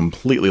gets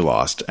completely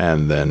lost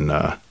and then,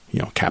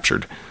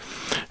 captured.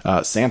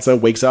 Sansa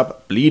wakes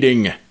up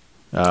bleeding.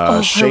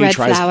 Her red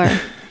flower.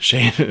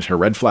 Her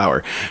red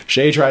flower.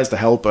 Shay tries to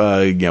help,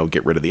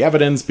 get rid of the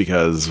evidence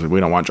because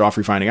we don't want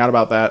Joffrey finding out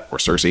about that, or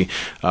Cersei.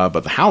 But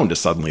the Hound is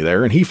suddenly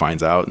there, and he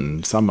finds out,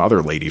 and some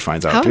other lady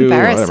finds out too. How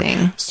embarrassing.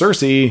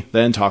 Cersei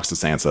then talks to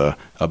Sansa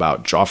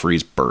about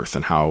Joffrey's birth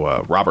and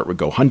how Robert would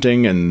go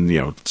hunting, and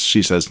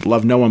she says,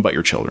 "Love no one but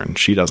your children."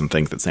 She doesn't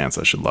think that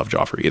Sansa should love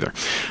Joffrey either.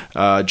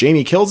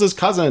 Jaime kills his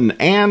cousin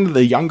and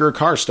the younger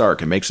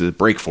Karstark and makes a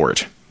break for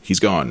it. He's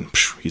gone.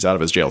 He's out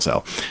of his jail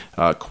cell.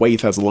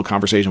 Quaithe has a little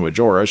conversation with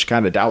Jorah. She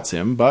kind of doubts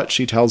him, but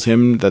she tells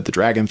him that the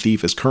dragon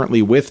thief is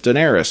currently with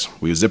Daenerys.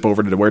 We zip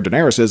over to where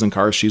Daenerys is in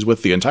Karth. She's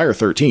with the entire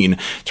 13.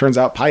 Turns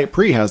out Pyat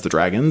Pree has the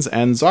dragons,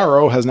 and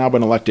Xaro has now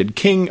been elected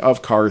king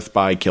of Karth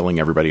by killing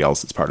everybody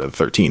else that's part of the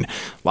 13.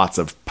 Lots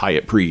of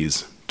Pyat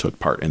Prees took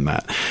part in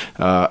that.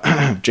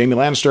 Jaime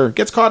Lannister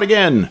gets caught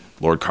again.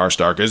 Lord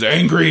Karstark is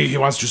angry. He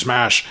wants to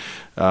smash.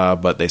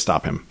 But they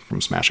stop him from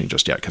smashing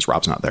just yet because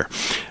Robb's not there.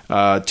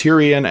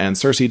 Tyrion and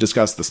Cersei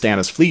discuss the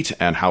Stannis fleet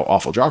and how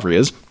awful Joffrey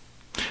is.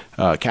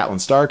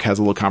 Catelyn Stark has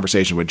a little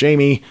conversation with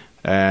Jaime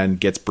and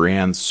gets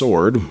Brienne's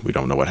sword. We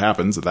don't know what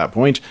happens at that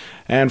point.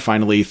 And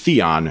finally,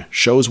 Theon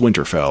shows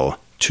Winterfell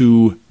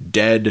 2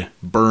 dead,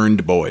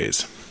 burned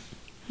boys.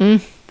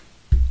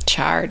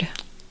 Charred.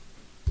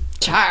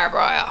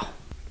 Charbroil.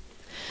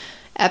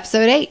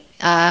 Episode 8.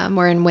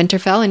 We're in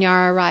Winterfell, and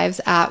Yara arrives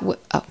at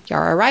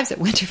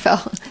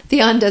Winterfell.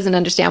 Theon doesn't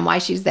understand why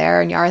she's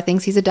there, and Yara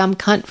thinks he's a dumb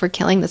cunt for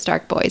killing the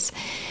Stark boys.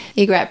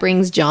 Ygritte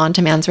brings Jon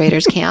to Mance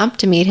Rayder's camp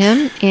to meet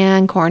him,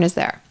 and Corn is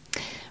there.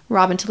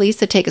 Robb and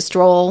Talisa take a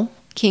stroll.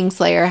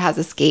 Kingslayer has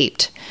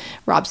escaped.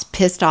 Robb's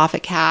pissed off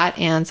at Cat,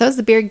 and so is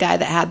the beard guy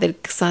that had the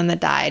son that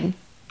died.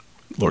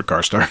 Lord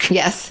Karstark.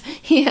 Yes.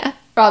 Yeah.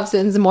 Robb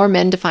sends more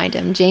men to find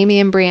him.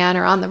 Jaime and Brienne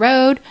are on the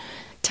road.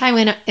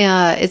 Tywin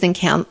is in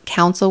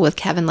council with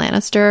Kevin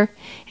Lannister,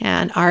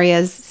 and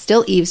Arya's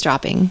still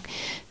eavesdropping.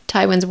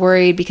 Tywin's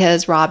worried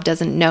because Robb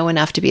doesn't know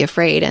enough to be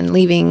afraid, and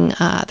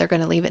they're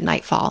going to leave at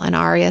nightfall, and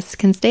Arya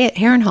can stay at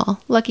Harrenhal.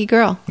 Lucky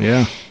girl.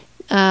 Yeah.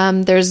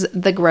 There's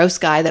the gross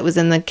guy that was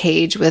in the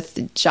cage with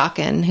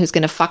Jaqen, who's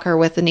going to fuck her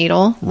with the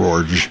needle.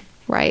 Rorge.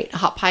 Right.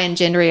 Hot Pie and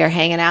Gendry are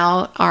hanging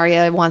out.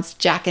 Arya wants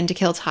Jaqen to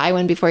kill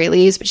Tywin before he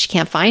leaves, but she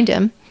can't find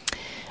him.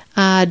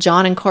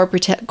 Jon and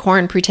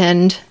Corn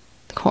pretend...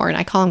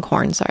 I call him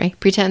Corn, sorry.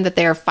 Pretend that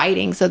they are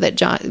fighting so that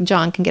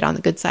Jon can get on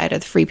the good side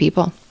of the free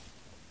people.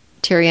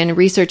 Tyrion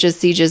researches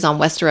sieges on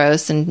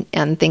Westeros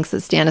and thinks that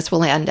Stannis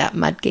will end at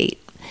Mudgate.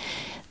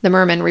 The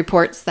Merman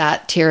reports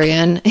that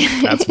Tyrion...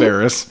 That's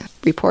Varys.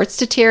 reports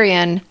to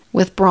Tyrion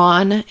with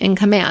Bronn in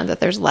command that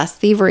there's less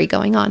thievery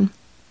going on.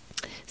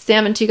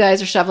 Sam and 2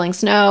 guys are shoveling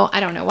snow. I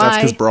don't know why. That's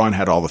because Bronn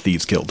had all the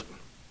thieves killed.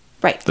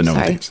 Right. The gnome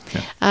thieves.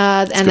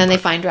 Yeah. And then they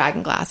find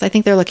dragonglass. I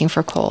think they're looking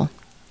for coal.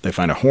 They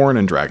find a horn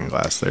and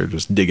dragonglass. They're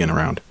just digging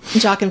around.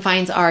 Jaqen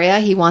finds Arya.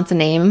 He wants a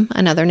name,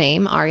 another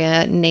name.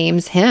 Arya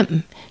names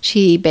him.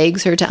 She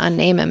begs her to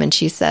unname him, and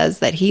she says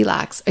that he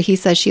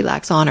says she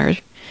lacks honor.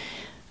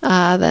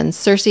 Then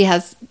Cersei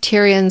has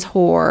Tyrion's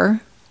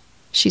whore.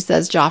 She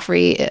says if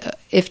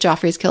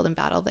Joffrey is killed in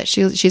battle, that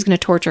she's going to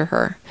torture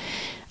her.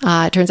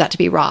 It turns out to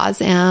be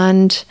Roz,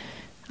 and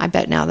I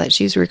bet now that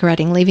she's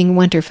regretting leaving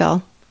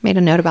Winterfell. Made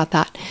a note about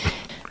that.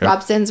 Yep.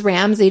 Robb sends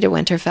Ramsay to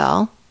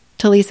Winterfell.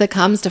 Talisa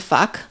comes to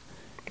fuck.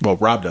 Well,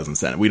 Robb doesn't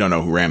send it. We don't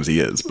know who Ramsay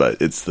is,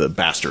 but it's the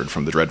bastard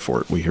from the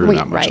Dreadfort. We hear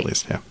that much, at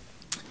least. Yeah.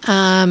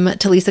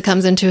 Talisa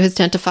comes into his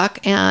tent to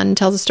fuck and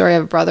tells a story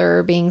of a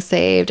brother being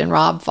saved, and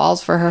Robb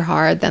falls for her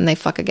hard. Then they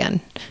fuck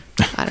again.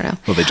 I don't know.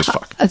 Well, they just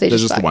fuck. They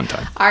just fuck. the one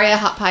time. Arya,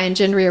 Hot Pie, and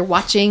Gendry are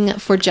watching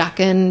for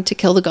Jaqen to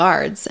kill the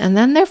guards, and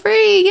then they're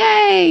free.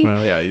 Yay!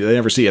 Well, yeah, they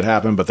never see it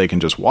happen, but they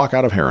can just walk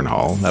out of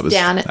Harrenhal.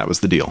 That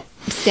was the deal.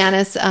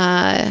 Stannis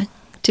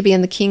to be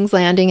in the King's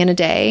Landing in a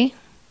day.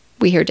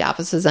 We hear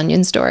Davos's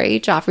onion story.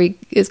 Joffrey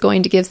is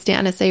going to give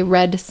Stannis a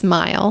red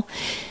smile.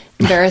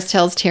 Varys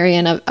tells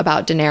Tyrion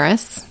about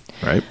Daenerys.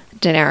 Right.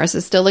 Daenerys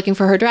is still looking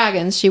for her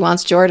dragons. She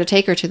wants Jorah to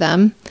take her to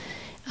them.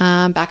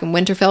 Back in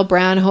Winterfell,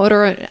 Bran,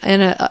 Hodor,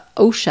 and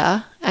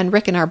Osha and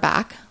Rickon are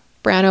back.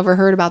 Bran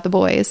overheard about the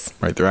boys.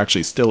 Right. They're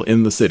actually still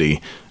in the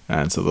city,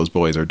 and so those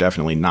boys are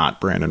definitely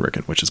not Bran and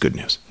Rickon, which is good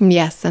news.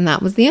 Yes, and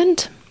that was the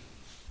end.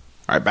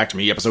 All right, back to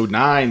me, episode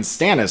 9.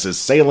 Stannis is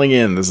sailing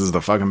in. This is the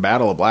fucking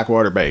Battle of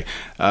Blackwater Bay.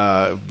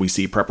 We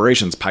see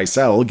preparations.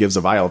 Pycelle gives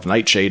a vial of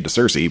nightshade to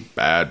Cersei.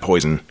 Bad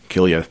poison.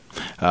 Kill ya.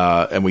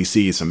 And we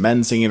see some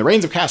men singing The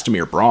Rains of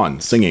Castamere.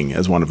 Bronn singing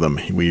as one of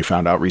them. We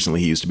found out recently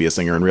he used to be a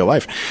singer in real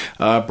life.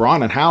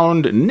 Bronn and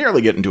Hound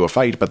nearly get into a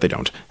fight, but they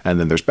don't. And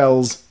then there's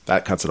bells.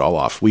 That cuts it all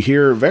off. We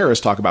hear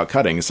Varys talk about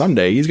cutting.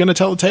 Someday he's going to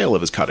tell the tale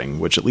of his cutting,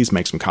 which at least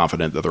makes him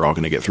confident that they're all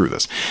going to get through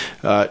this.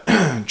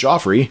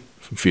 Joffrey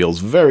feels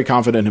very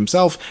confident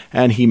himself,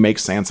 and he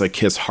makes Sansa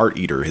kiss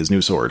Heart-Eater, his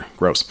new sword.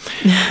 Gross.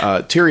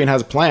 Tyrion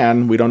has a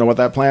plan. We don't know what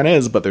that plan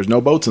is, but there's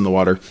no boats in the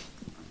water.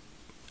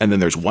 And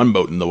then there's one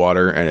boat in the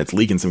water, and it's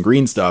leaking some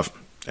green stuff.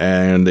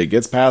 And it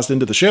gets passed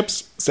into the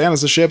ships,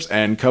 Stannis' ships,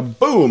 and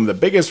kaboom! The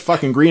biggest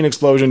fucking green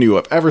explosion you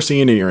have ever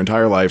seen in your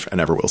entire life and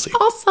ever will see.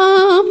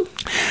 Awesome!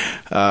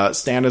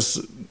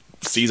 Stannis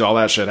sees all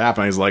that shit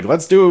happen. He's like,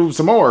 let's do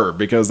some more,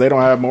 because they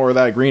don't have more of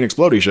that green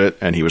explodey shit.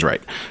 And he was right.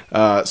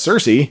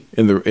 Cersei,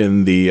 in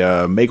the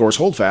Maegor's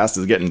Holdfast,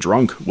 is getting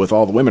drunk with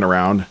all the women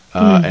around,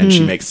 and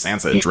she makes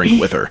Sansa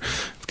drink with her.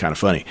 It's kind of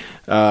funny.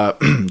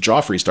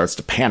 Joffrey starts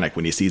to panic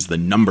when he sees the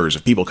numbers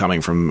of people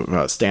coming from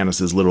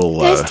Stannis' little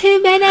there's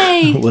too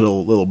many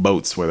little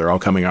boats where they're all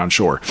coming on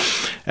shore.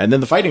 And then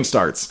the fighting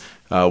starts.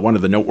 One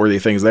of the noteworthy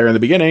things there in the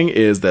beginning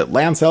is that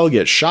Lancel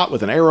gets shot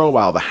with an arrow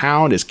while the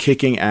Hound is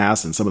kicking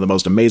ass in some of the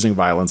most amazing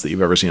violence that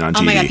you've ever seen on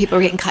TV. Oh my god, people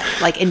are getting cut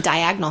like in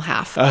diagonal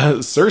half.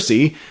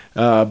 Cersei,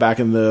 back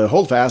in the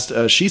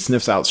Holdfast, she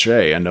sniffs out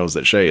Shae and knows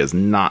that Shae is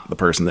not the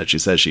person that she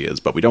says she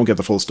is. But we don't get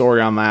the full story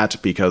on that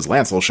because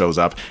Lancel shows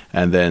up,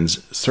 and then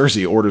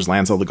Cersei orders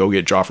Lancel to go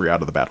get Joffrey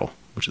out of the battle,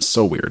 which is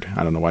so weird.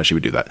 I don't know why she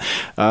would do that.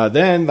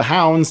 Then the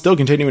Hound, still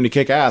continuing to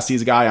kick ass,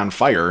 sees a guy on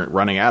fire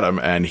running at him,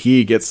 and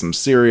he gets some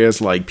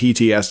serious like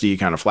PTSD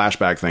kind of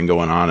flashback thing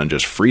going on and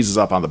just freezes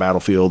up on the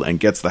battlefield and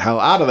gets the hell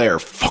out of there.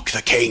 Fuck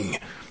the king.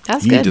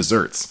 That's good. He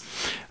deserts.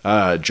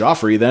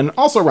 Joffrey then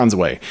also runs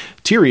away.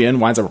 Tyrion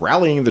winds up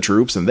rallying the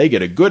troops, and they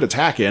get a good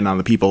attack in on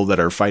the people that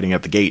are fighting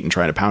at the gate and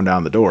trying to pound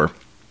down the door.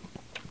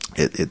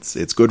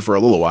 It's good for a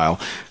little while.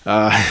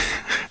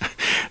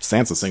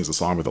 Sansa sings a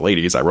song with the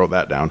ladies. I wrote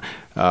that down.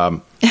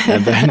 And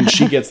then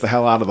she gets the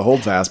hell out of the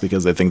Holdfast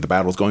because they think the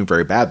battle's going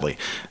very badly.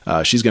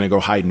 She's going to go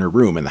hide in her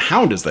room, and the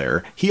Hound is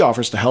there. He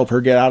offers to help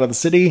her get out of the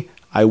city.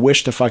 I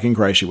wish to fucking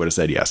Christ she would have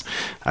said yes.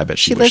 I bet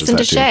she wishes listened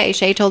that to Shae.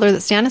 Shae told her that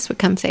Stannis would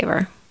come save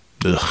her.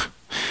 Ugh.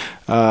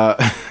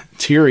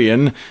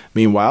 Tyrion,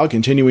 meanwhile,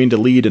 continuing to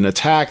lead an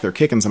attack. They're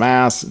kicking some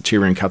ass.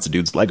 Tyrion cuts a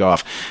dude's leg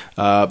off.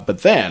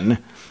 But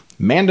then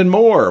Mandon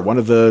Moore, one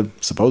of the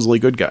supposedly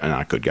good guys,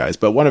 not good guys,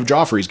 but one of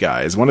Joffrey's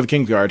guys, one of the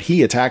Kingsguard,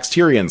 he attacks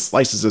Tyrion,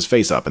 slices his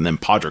face up, and then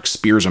Podrick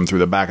spears him through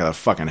the back of the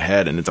fucking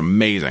head, and it's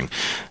amazing.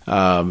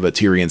 But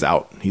Tyrion's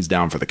out. He's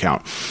down for the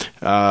count.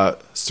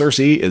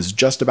 Cersei is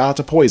just about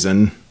to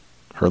poison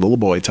her little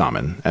boy,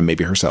 Tommen, and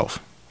maybe herself.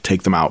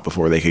 Take them out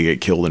before they could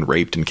get killed and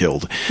raped and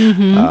killed.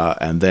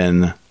 And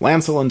then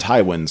Lancel and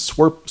Tywin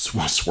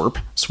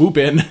swoop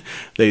in.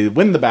 They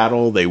win the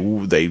battle.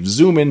 They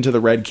zoom into the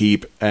Red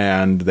Keep,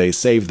 and they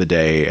save the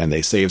day, and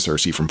they save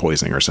Cersei from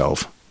poisoning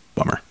herself.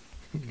 Bummer.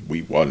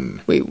 We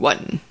won. We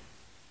won.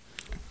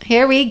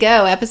 Here we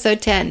go.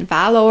 Episode 10.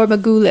 Valor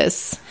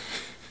Morghulis.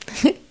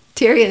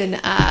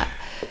 Tyrion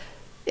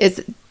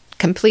is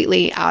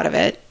completely out of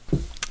it.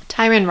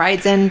 Tyrion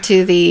rides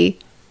into the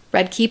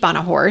Red Keep on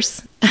a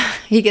horse.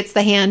 He gets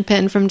the hand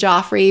pin from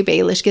Joffrey.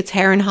 Baelish gets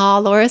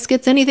Harrenhal. Loras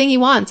gets anything he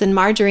wants. And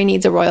Marjorie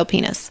needs a royal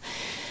penis.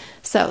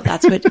 So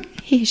that's what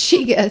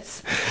she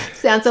gets.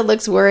 Sansa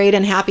looks worried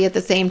and happy at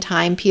the same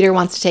time. Peter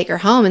wants to take her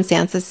home, and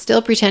Sansa's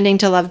still pretending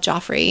to love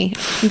Joffrey.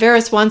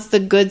 Varys wants the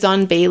goods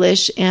on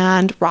Baelish,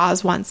 and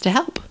Roz wants to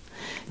help.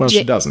 Well,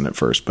 she doesn't at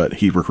first, but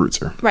he recruits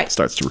her. Right.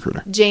 Starts to recruit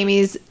her.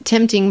 Jamie's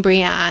tempting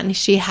Brienne.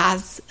 She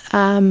has...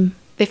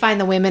 they find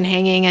the women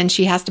hanging, and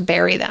she has to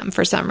bury them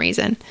for some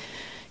reason.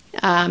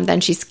 Then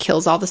she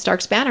kills all the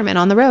Stark's bannermen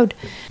on the road.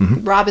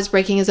 Mm-hmm. Robb is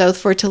breaking his oath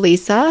for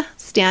Talisa.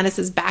 Stannis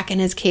is back in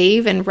his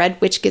cave, and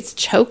Red Witch gets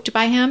choked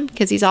by him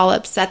because he's all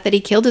upset that he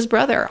killed his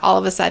brother all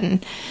of a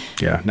sudden.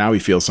 Yeah, now he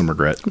feels some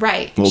regret.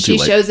 Right. She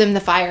shows him the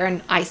fire,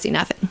 and I see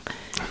nothing.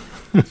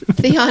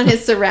 Theon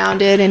is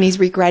surrounded, and he's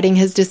regretting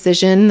his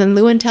decision. And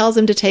Lewin tells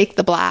him to take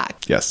the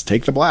black. Yes,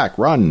 take the black.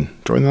 Run.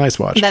 Join the Night's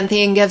Watch. Then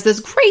Theon gives this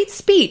great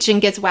speech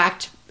and gets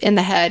whacked in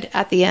the head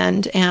at the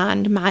end,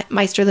 and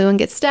Maester Lewin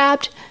gets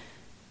stabbed.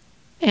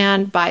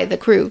 And by the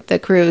crew. The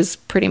crew is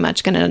pretty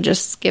much going to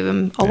just give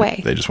him away.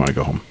 They just want to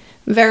go home.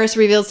 Varys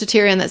reveals to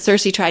Tyrion that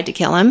Cersei tried to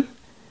kill him.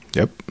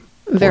 Yep.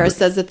 Varys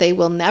says that they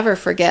will never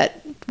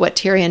forget what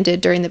Tyrion did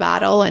during the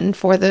battle and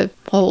for the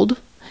hold.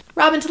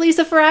 Robb and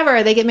Talisa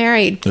forever. They get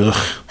married.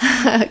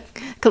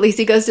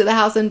 Khaleesi goes to the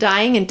House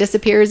Undying and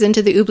disappears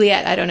into the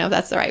oubliette. I don't know if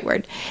that's the right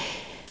word.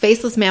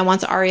 Faceless Man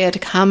wants Arya to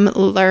come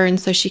learn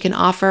so she can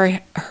offer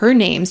her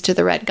names to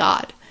the Red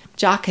God.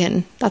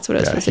 Jaqen, that's what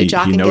it was supposed to say.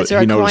 Jaqen gives her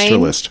a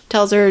coin,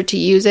 tells her to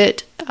use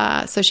it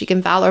so she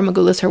can Valor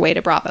Morghulis her way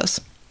to Braavos.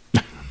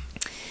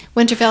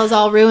 Winterfell is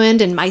all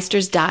ruined and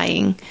Maester's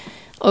dying.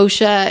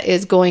 Osha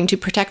is going to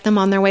protect them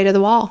on their way to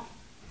the wall.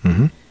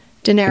 Mm-hmm.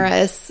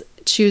 Daenerys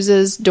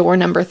chooses door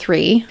number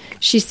 3.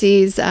 She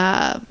sees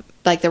the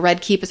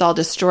Red Keep is all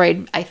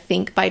destroyed, I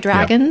think, by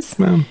dragons.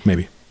 Yeah. Well,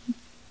 maybe.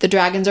 The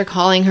dragons are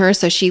calling her,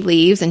 so she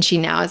leaves, and she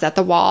now is at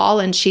the wall,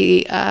 and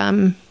she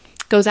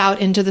goes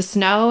out into the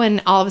snow,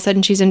 and all of a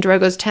sudden she's in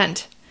Drogo's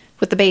tent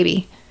with the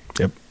baby.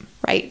 Yep.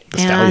 Right. The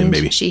stallion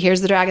baby. She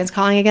hears the dragons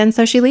calling again,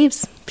 so she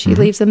leaves. She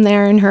leaves them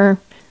there in her...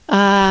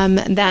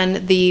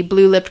 then the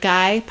blue-lipped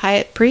guy,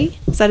 Pyat Pri,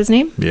 is that his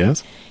name?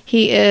 Yes.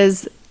 He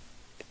is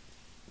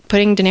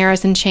putting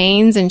Daenerys in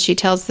chains, and she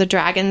tells the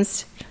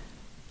dragons,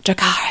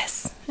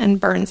 Dracarys, and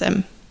burns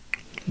him.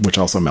 Which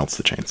also melts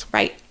the chains.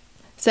 Right.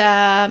 So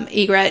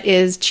Ygritte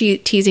is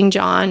teasing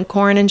Jon.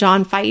 Qhorin and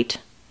Jon fight.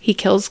 He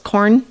kills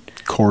Qhorin.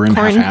 Qhorin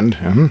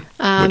half-hand,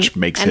 which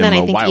makes him a wildling, I guess. And then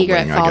I think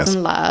Ygritte falls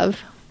in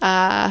love.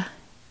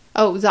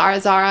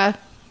 Zara.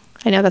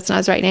 I know that's not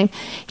his right name.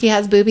 He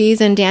has boobies,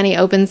 and Dany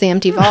opens the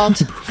empty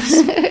vault.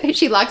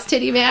 She locks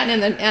Titty Man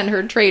and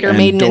her traitor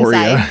maiden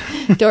Doria.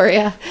 inside.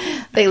 Doria.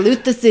 They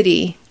loot the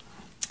city.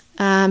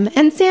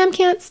 And Sam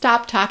can't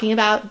stop talking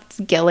about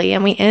Gilly,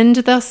 and we end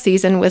the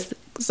season with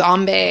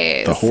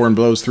zombies. The horn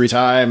blows 3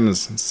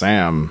 times.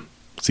 Sam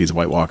sees a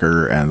White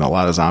Walker and a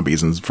lot of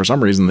zombies, and for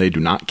some reason they do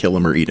not kill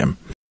him or eat him.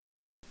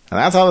 And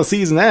that's how the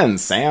season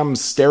ends.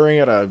 Sam's staring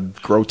at a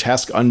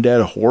grotesque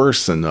undead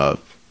horse and a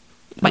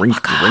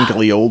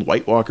wrinkly old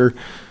White Walker.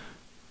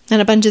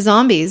 And a bunch of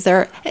zombies.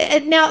 They're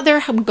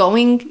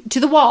going to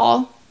the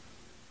wall.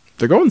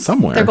 They're going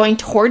somewhere. They're going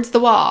towards the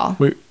wall.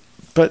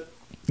 But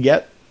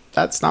yet,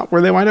 that's not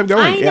where they wind up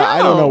going. I know. I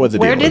don't know what the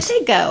deal is. Where did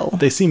they go?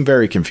 They seem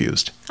very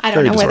confused. I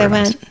don't know where they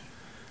went.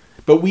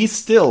 But we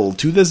still,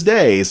 to this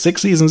day,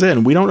 6 seasons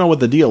in, we don't know what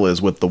the deal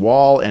is with the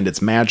wall and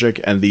its magic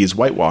and these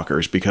White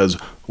Walkers, because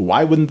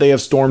why wouldn't they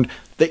have stormed?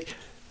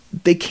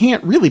 They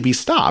can't really be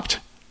stopped.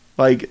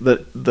 Like,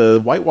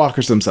 the White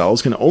Walkers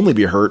themselves can only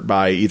be hurt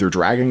by either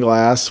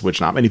dragonglass,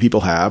 which not many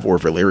people have, or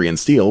Valyrian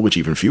steel, which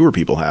even fewer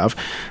people have.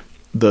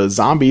 The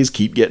zombies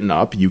keep getting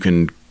up. You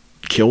can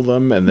kill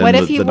them, and then what the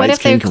Night's King can raise them again. What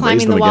if they're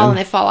climbing the wall and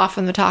they fall off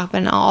from the top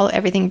and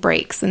everything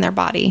breaks in their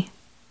body?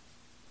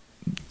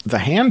 The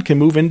hand can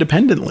move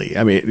independently.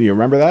 I mean, you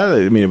remember that?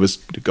 I mean, it was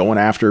going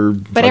after...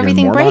 But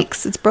everything Mormont.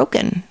 Breaks. It's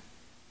broken.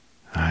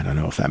 I don't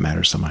know if that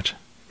matters so much.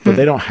 But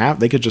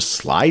they could just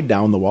slide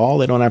down the wall.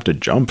 They don't have to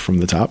jump from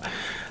the top.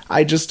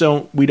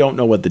 We don't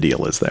know what the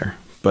deal is there.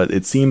 But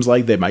it seems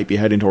like they might be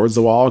heading towards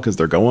the wall because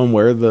they're going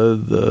where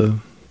the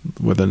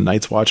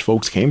Night's Watch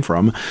folks came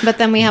from. But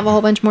then we have a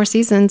whole bunch more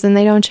seasons and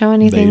they don't show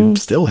anything. They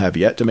still have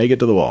yet to make it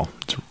to the wall.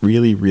 It's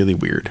really, really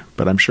weird.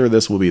 But I'm sure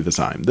this will be the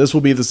time. This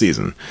will be the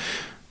season.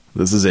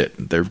 This is it.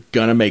 They're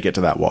gonna make it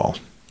to that wall.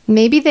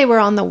 Maybe they were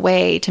on the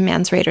way to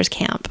Mance Rayder's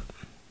camp.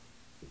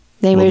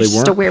 They were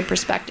just a weird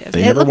perspective.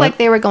 It looked like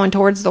they were going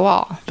towards the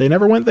wall. They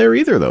never went there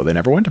either, though. They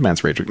never went to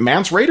Mance Rayder.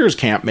 Mance Rayder's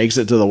camp makes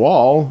it to the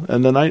wall,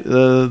 and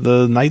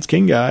the Night's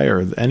King guy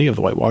or any of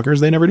the White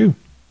Walkers, they never do.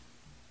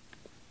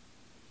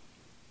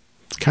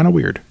 It's kind of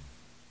weird.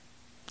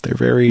 They're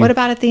very... What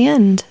about at the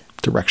end?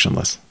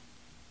 Directionless.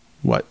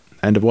 What?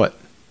 End of what?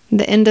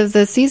 The end of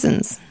the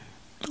seasons.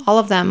 All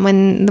of them,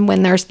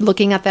 when they're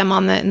looking at them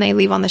and they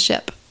leave on the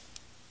ship.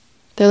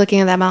 They're looking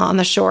at them on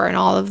the shore, and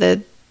all of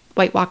the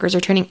White Walkers are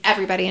turning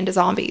everybody into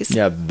zombies.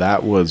 Yeah,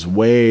 that was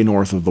way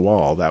north of the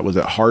wall. That was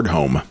at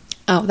Hardhome.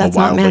 Oh, that's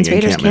not Mance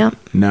Rayder's camp?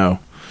 No.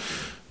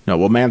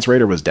 Well, Mance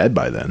Rayder was dead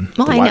by then.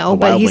 Well, I know,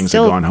 but he's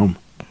still... had gone home.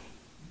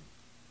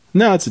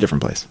 No, it's a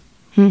different place,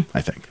 I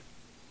think.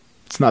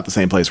 It's not the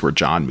same place where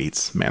Jon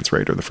meets Mance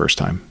Rayder the first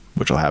time,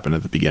 which will happen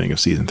at the beginning of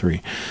season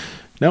 3.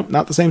 Nope,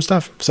 not the same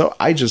stuff. So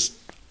I don't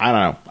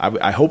know.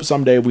 I hope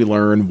someday we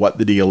learn what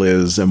the deal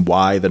is and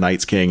why the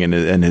Night's King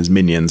and his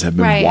minions have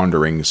been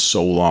wandering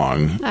so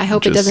long. I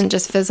hope it doesn't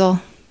just fizzle.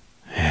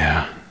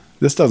 Yeah.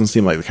 This doesn't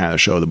seem like the kind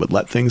of show that would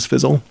let things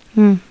fizzle.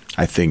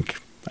 I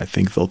think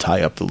they'll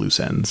tie up the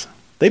loose ends.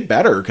 They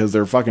better, because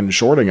they're fucking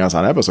shorting us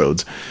on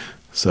episodes.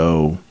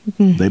 So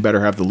they better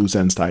have the loose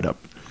ends tied up.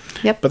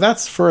 Yep. But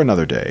that's for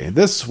another day.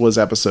 This was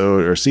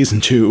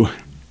season 2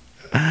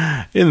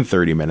 in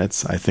 30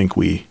 minutes. I think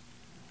we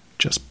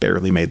just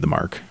barely made the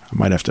mark. I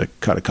might have to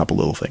cut a couple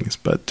little things,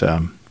 but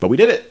we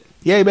did it.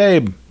 Yay,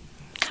 babe.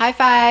 High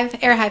five.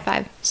 Air high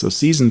five. So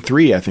season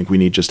 3, I think we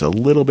need just a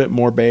little bit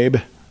more babe.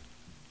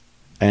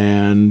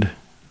 And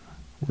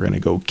we're going to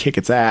go kick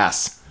its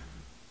ass.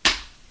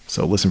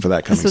 So listen for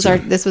that coming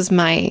soon. This was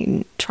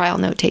my trial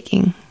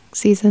note-taking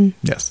season.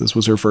 Yes, this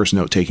was her first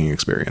note-taking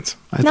experience.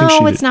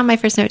 No, it's not my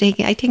first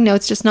note-taking. I take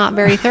notes, just not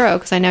very thorough,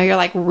 because I know you're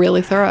like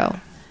really thorough.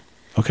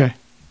 Okay.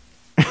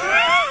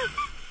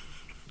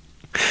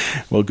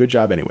 Well, good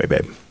job anyway,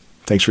 babe.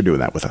 Thanks for doing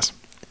that with us.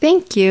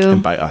 Thank you.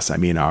 And by us, I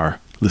mean our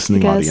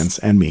listening audience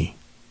and me,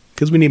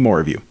 because we need more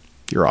of you.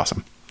 You're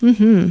awesome.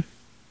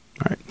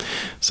 All right.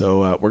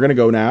 So we're going to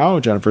go now.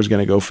 Jennifer's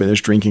going to go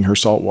finish drinking her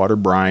saltwater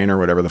brine or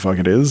whatever the fuck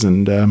it is.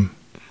 And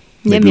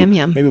maybe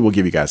we'll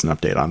give you guys an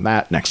update on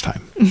that next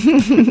time.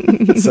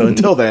 So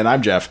until then,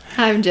 I'm Jeff.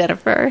 I'm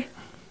Jennifer.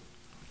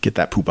 Get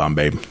that poop on,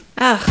 babe.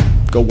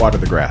 Ugh. Go water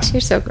the grass.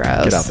 You're so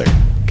gross. Get out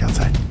there. Get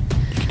outside.